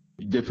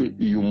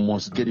 definitely you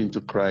must get into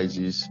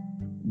crisis,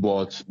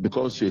 but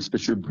because you're a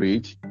special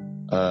breed,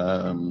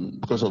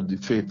 because of the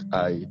faith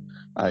I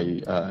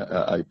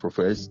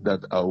profess,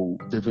 that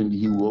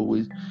he will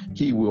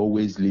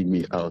always lead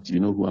me out. You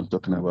know who I'm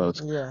talking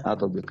about,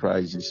 out of the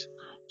crisis,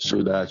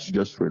 so that I should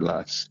just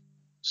relax.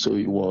 So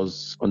it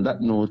was on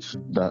that note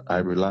that I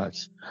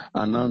relaxed,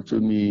 and now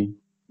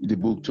the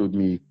book told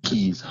me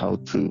keys how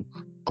to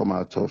come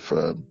out of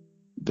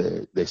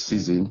the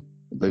season,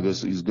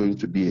 because it's going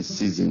to be a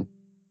season.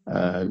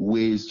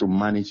 Ways to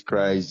manage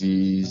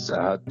crises.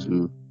 I had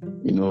to,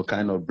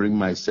 kind of bring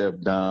myself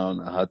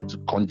down. I had to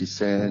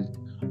condescend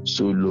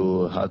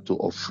solo. I had to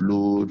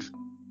offload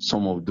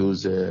some of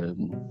those,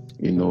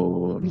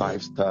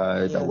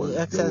 lifestyle that was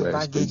very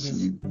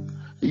expensive.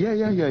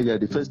 Yeah.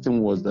 The first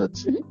thing was that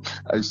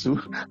I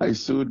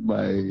sold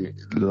my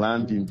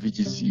land in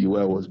VGC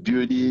where I was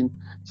building.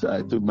 So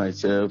I told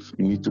myself,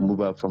 you need to move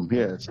out from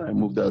here. So I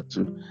moved out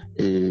to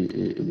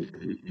a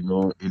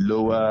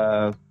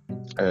lower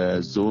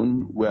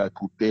zone where I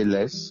could pay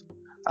less.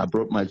 I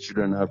brought my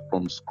children up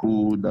from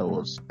school that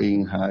was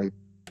paying high.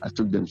 I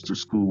took them to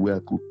school where I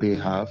could pay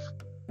half.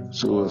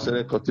 So I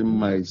started cutting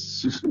my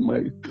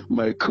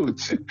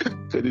coat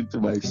according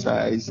to my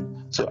size.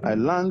 So I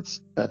learned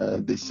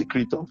the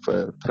secret of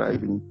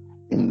thriving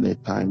in a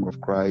time of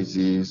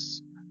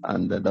crisis,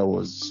 and that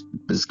was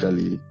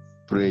basically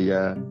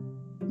prayer,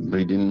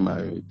 reading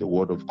the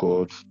Word of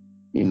God,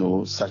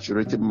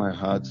 saturating my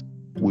heart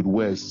with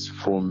words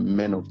from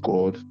men of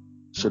God,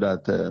 so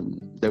that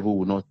devil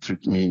will not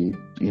trick me,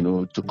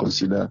 to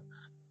consider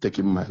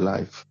taking my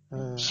life.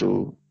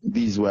 So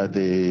these were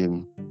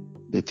the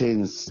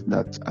things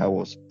that I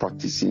was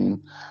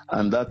practicing,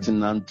 and that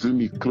now drew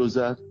me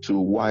closer to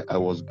why I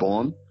was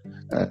born.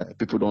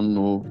 People don't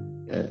know.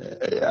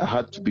 I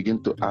had to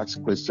begin to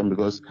ask questions,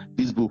 because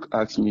this book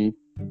asked me,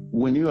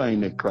 when you are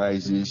in a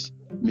crisis,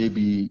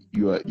 maybe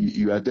you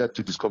are there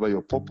to discover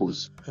your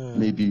purpose.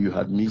 Maybe you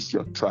had missed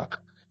your track.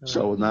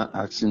 So I was now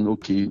asking,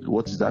 okay,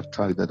 what is that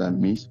track that I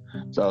missed?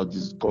 So I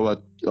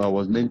discovered I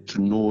was meant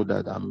to know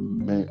that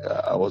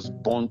I was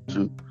born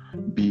to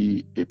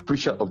be a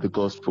preacher of the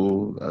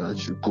gospel. I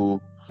should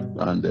go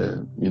and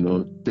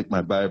take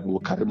my Bible,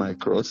 carry my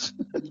cross,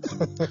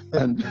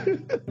 and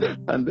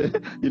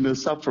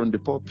serve from the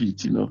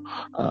pulpit,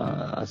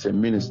 as a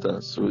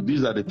minister. So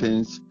these are the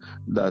things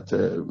that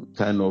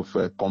kind of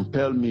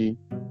compel me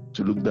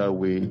to look that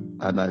way,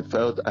 and I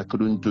felt I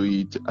couldn't do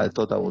it. I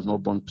thought I was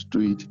not born to do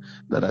it,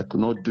 that I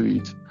could not do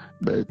it,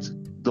 but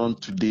done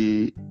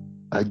today,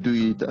 I do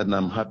it, and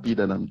I'm happy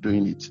that I'm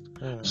doing it.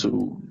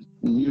 So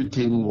new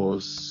thing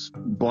was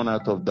born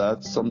out of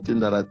that. Something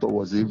that I thought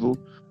was evil,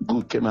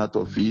 good came out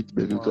of it,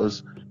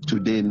 because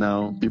today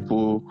now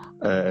people,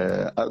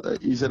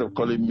 instead of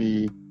calling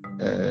me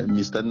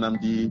Mr.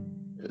 Nnamdi,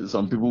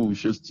 some people will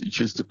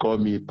choose to call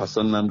me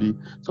Pastor Nnamdi.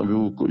 Some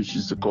people will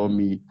choose to call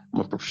me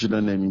my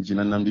professional name,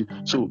 Engineer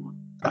Nnamdi. So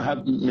I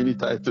have many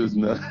titles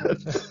now.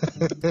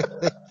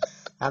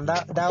 And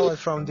that was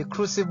from the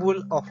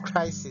crucible of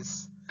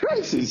crisis.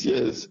 Crisis,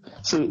 yes.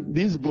 So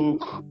this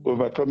book,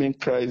 Overcoming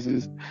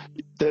Crisis,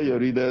 tell your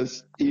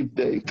readers if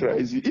they're in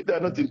crisis. If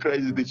they're not in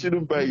crisis, they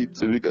shouldn't buy it,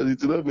 because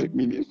it will not make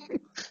meaning.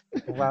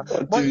 Wow.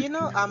 But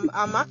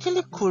I'm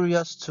actually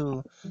curious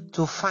to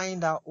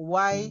find out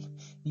why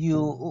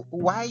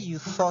you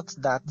thought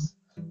that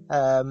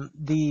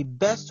the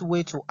best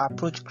way to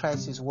approach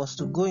crisis was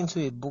to go into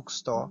a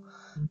bookstore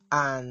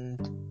and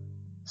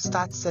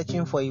start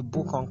searching for a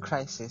book on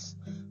crisis.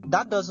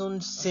 That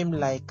doesn't seem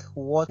like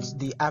what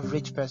the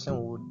average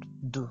person would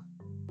do.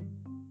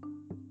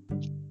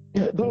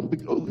 Yeah, no,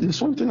 there's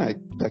something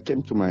that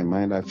came to my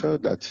mind. I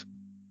felt that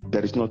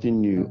there is nothing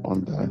new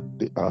under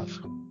the earth,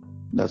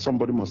 that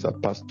somebody must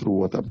have passed through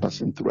what I'm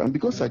passing through. And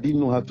because I didn't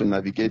know how to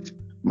navigate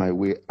my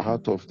way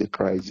out of the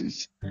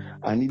crisis,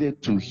 I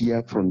needed to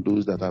hear from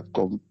those that have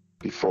come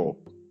before.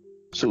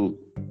 So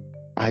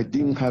I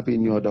didn't have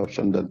any other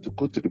option than to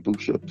go to the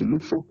bookshop to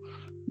look for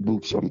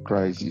books on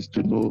crisis,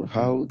 to know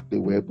how they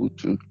were able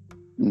to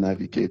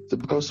navigate.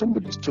 Because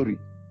somebody's story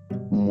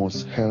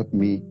must help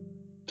me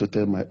to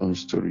tell my own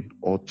story,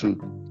 or to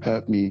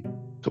help me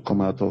to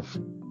come out of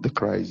the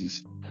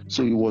crisis.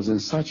 So it was in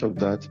search of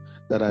that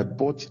I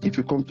bought. If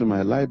you come to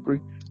my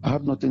library, I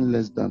have nothing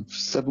less than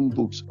 7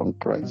 books on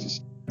crisis,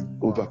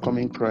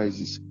 overcoming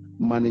crisis,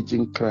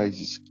 managing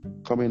crisis,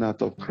 coming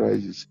out of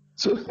crisis.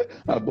 So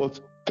I bought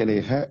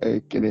Kenneth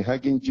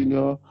Hagin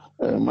Jr.,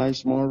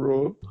 Miles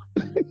Monroe,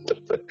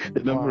 a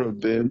number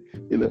of them.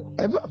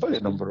 I bought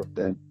a number of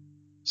them.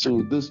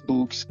 So those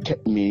books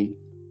kept me,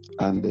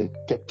 and they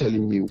kept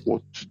telling me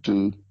what to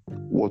do.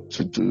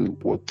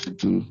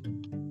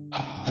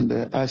 And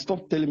I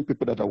stopped telling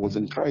people that I was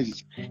in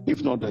crisis.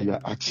 If not that you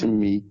are asking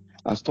me,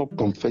 I stopped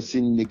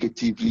confessing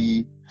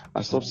negatively.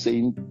 I stopped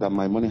saying that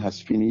my money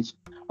has finished.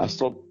 I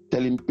stopped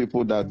telling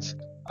people that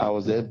I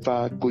was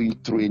ever going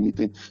through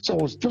anything. So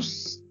I was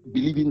just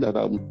believing that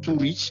I'm too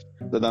rich,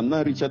 that I'm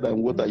not richer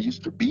than what I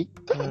used to be.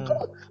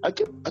 I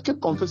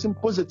kept confessing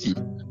positive,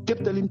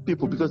 kept telling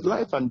people, because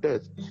life and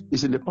death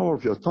is in the power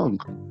of your tongue.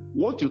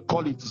 What you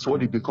call it is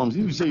what it becomes.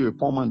 If you say you're a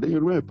poor man, then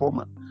you're a poor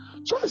man.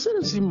 So I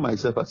started seeing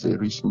myself as a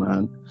rich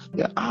man.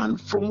 Yeah, and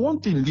from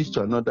one thing leads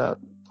to another.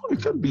 You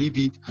can't believe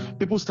it.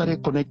 People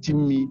started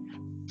connecting me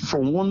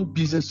from one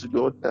business to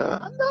the other.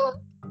 And now,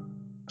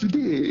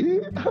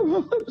 today,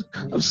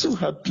 I'm so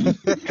happy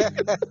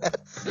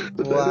that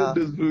I read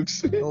those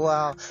books.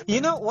 Wow.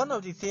 One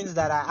of the things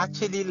that I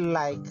actually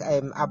like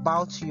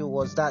about you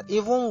was that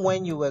even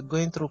when you were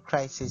going through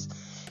crisis,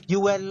 you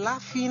were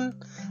laughing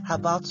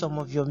about some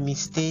of your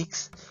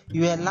mistakes.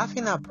 You were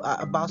laughing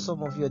about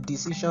some of your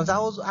decisions. I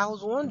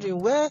was wondering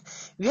where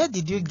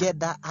did you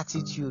get that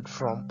attitude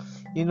from?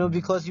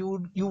 Because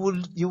you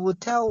would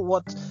tell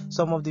what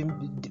some of the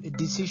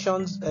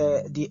decisions,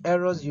 the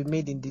errors you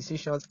made in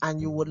decisions,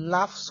 and you would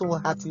laugh so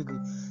heartily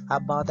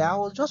about that. I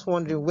was just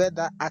wondering where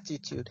that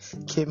attitude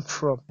came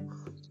from.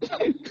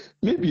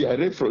 Maybe I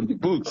read from the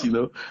books.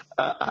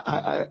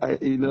 I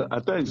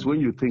at times when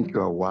you think you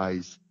are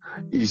wise,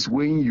 is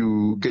when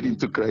you get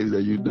into crisis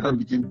that you now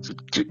begin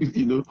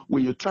to,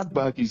 when you track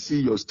back, you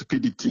see your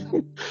stupidity.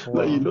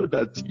 Now you know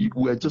that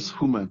we are just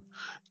human.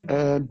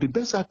 The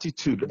best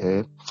attitude,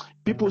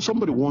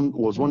 somebody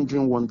was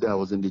wondering one day I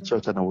was in the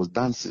church and I was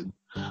dancing,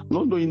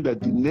 not knowing that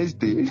the next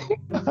day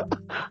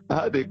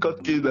I had a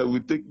court case that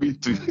would take me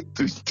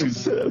to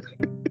sell.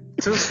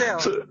 To sell?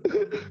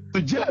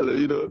 To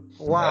jail,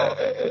 Wow.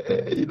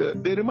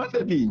 They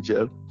remanded me in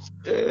jail.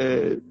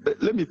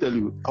 Let me tell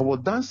you, I was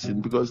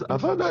dancing because I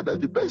found out that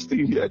the best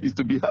thing here is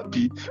to be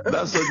happy.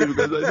 That's Sunday,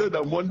 because I know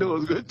that Monday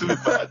was going to be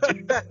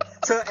bad.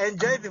 So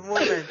enjoy the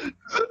moment.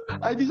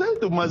 I decided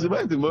to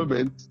maximize the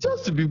moment,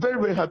 just to be very,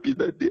 very happy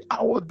that day.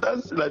 I was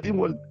dancing. I didn't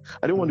want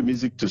the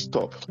music to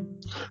stop.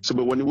 So,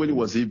 but when it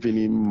was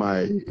evening,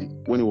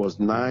 when it was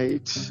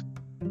night,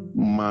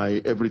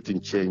 my everything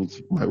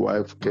changed. My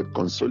wife kept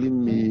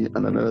consoling me,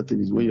 and another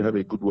thing is when you have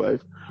a good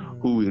wife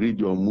who will read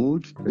your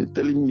mood,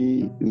 telling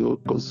me,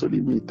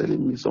 consoling me,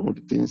 telling me some of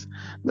the things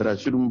that I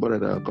shouldn't bother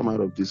that I'll come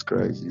out of this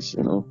crisis,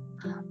 and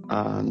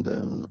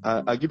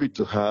I give it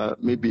to her.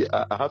 Maybe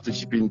I have to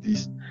chip in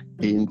this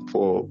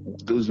for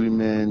those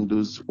women,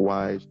 those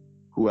wives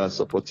who are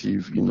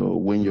supportive,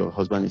 when your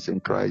husband is in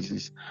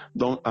crisis.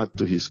 Don't add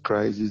to his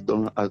crisis.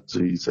 Don't add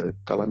to his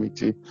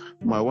calamity.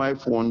 My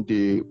wife one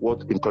day,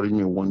 what encouraged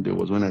me one day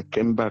was when I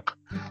came back.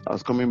 I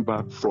was coming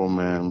back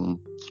from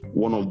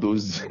one of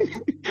those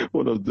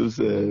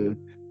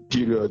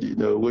period,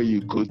 where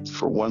you go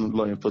from one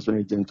law enforcement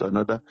agent to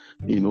another,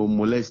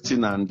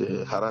 molesting and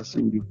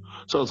harassing you.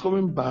 So I was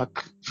coming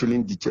back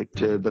feeling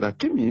dejected, but I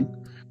came in,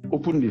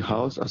 opened the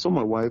house. I saw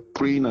my wife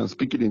praying and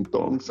speaking in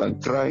tongues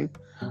and crying,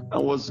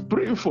 and was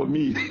praying for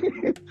me.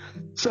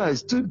 So I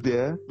stood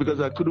there because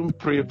I couldn't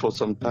pray for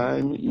some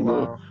time.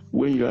 Wow.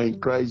 When you are in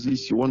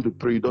crisis, you want to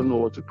pray, you don't know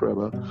what to pray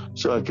about.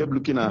 So I kept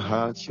looking at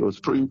her. She was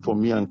praying for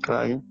me and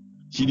crying.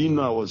 She didn't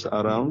know I was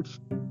around.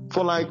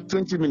 For like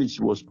 20 minutes,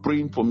 she was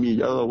praying for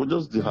me. I was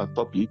just her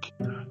topic.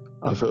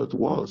 I felt,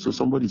 wow, so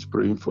somebody's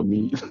praying for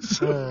me.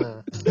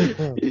 So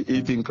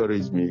it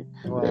encouraged me.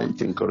 Wow. Yeah,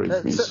 it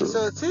encouraged me.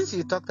 So since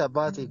you talked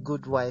about a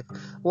good wife,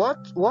 what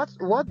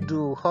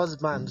do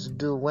husbands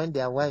do when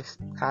their wives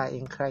are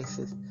in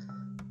crisis?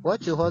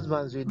 What should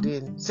husbands be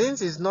doing?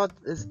 Since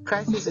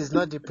crisis is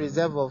not the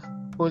preserve of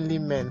only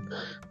men.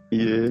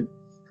 Yeah.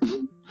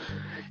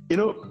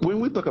 When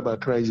we talk about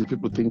crisis,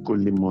 people think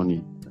only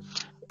money.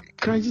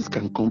 crisis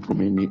can come from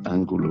any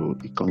angle.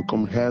 It can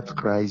come health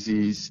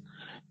crisis.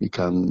 It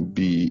can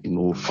be,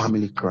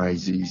 family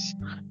crisis.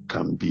 It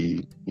can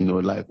be,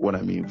 like what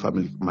I mean,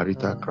 family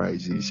marital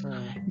crisis.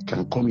 It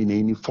can come in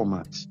any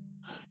format.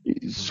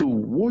 So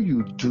what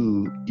you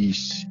do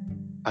is,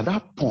 at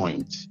that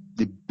point,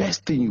 the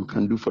best thing you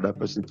can do for that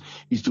person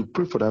is to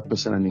pray for that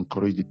person and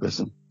encourage the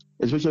person.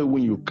 Especially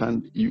when you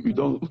can't, you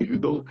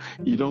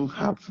don't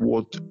have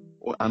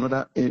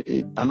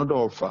another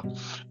offer.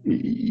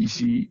 You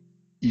see,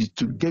 is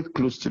to get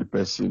close to the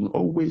person.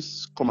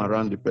 Always come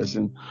around the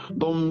person.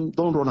 Don't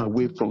run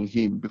away from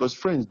him, because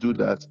friends do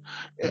that.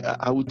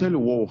 I will tell you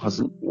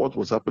what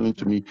was happening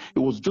to me. It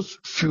was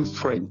just few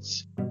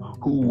friends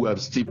who were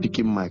still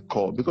picking my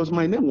call, because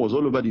my name was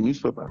all over the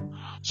newspaper.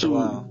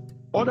 So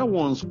other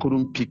ones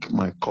couldn't pick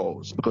my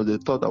calls because they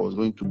thought I was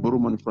going to borrow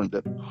money from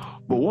them.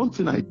 But one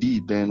thing I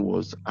did then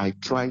was I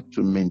tried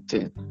to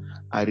maintain.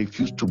 I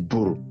refused to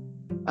borrow.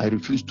 I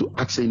refused to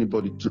ask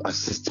anybody to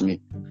assist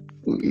me.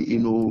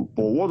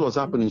 But what was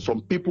happening,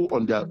 some people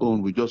on their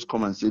own would just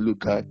come and say, look,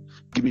 guy,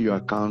 give me your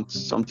account.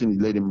 Something is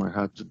laid in my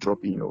heart to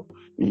drop in your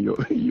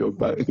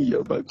bank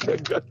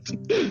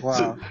account.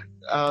 Wow.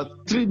 So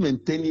trying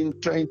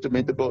to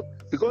maintain, but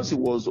because it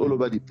was all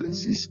over the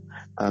places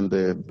and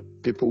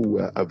people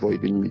were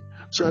avoiding me.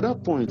 So at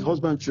that point,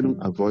 husband shouldn't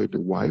avoid the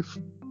wife.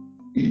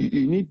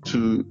 You need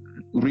to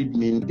read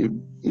me,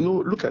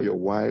 look at your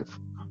wife,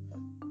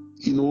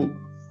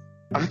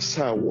 ask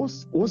her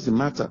what's the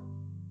matter.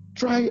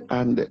 Try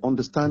and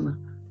understand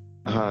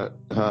her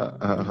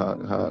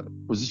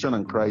position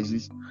and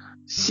crisis.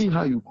 See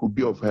how you could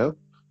be of help.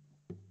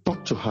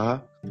 Talk to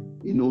her.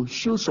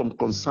 Show some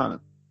concern.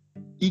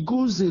 It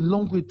goes a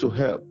long way to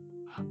help.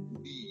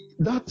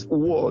 That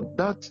word,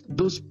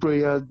 those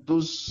prayers,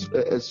 those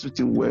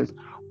soothing words,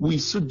 we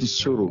soothe the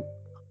sorrow.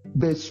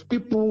 But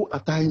people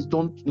at times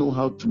don't know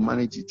how to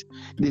manage it.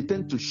 They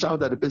tend to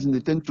shout at the person.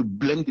 They tend to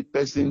blame the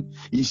person.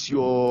 It's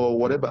your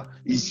whatever.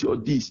 It's your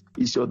this.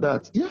 It's your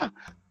that. Yeah.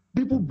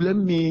 People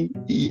blame me.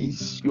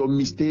 It's your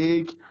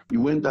mistake.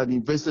 You went and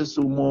invested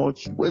so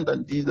much. Went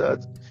and did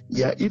that.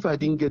 Yeah, if I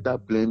didn't get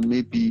that blame,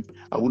 maybe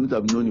I wouldn't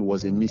have known it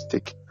was a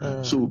mistake.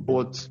 So,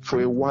 but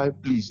for a wife,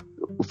 please,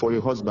 for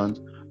your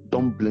husband,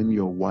 don't blame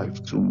your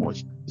wife too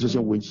much,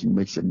 especially when she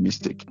makes a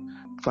mistake.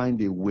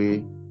 Find a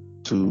way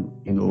to,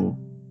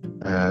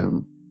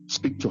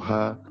 speak to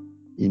her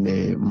in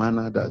a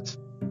manner that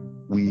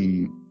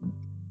we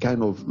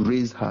kind of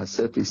raise her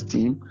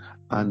self-esteem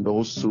and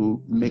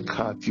also make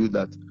her feel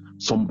that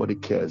somebody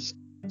cares.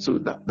 So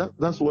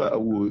that's why I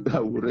will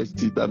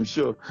rest it. I'm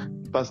sure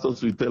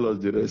pastors will tell us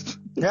the rest.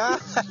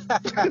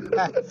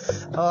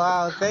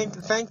 Wow,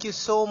 thank you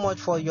so much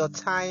for your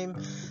time.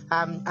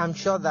 I'm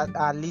sure that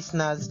our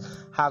listeners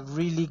have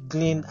really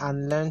gleaned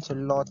and learned a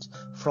lot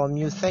from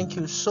you. Thank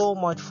you so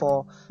much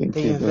for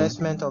the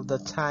investment of the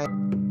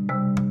time.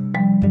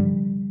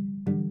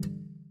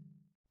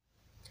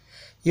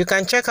 You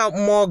can check out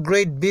more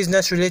great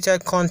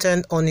business-related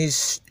content on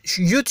his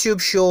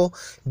YouTube show,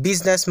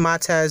 Business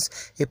Matters.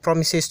 It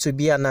promises to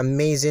be an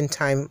amazing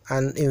time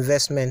and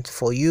investment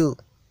for you.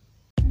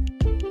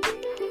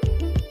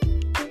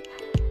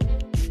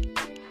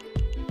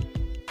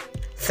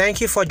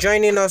 Thank you for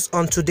joining us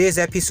on today's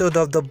episode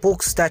of the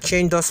Books That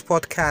Changed Us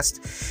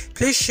podcast.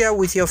 Please share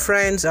with your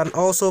friends, and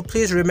also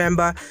please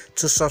remember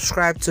to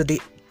subscribe to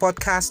the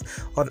podcast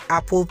on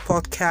Apple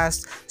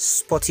Podcasts,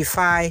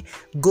 Spotify,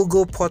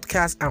 Google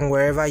Podcasts, and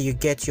wherever you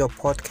get your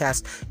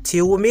podcasts.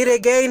 Till we meet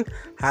again,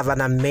 have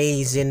an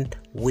amazing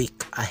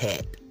week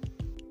ahead.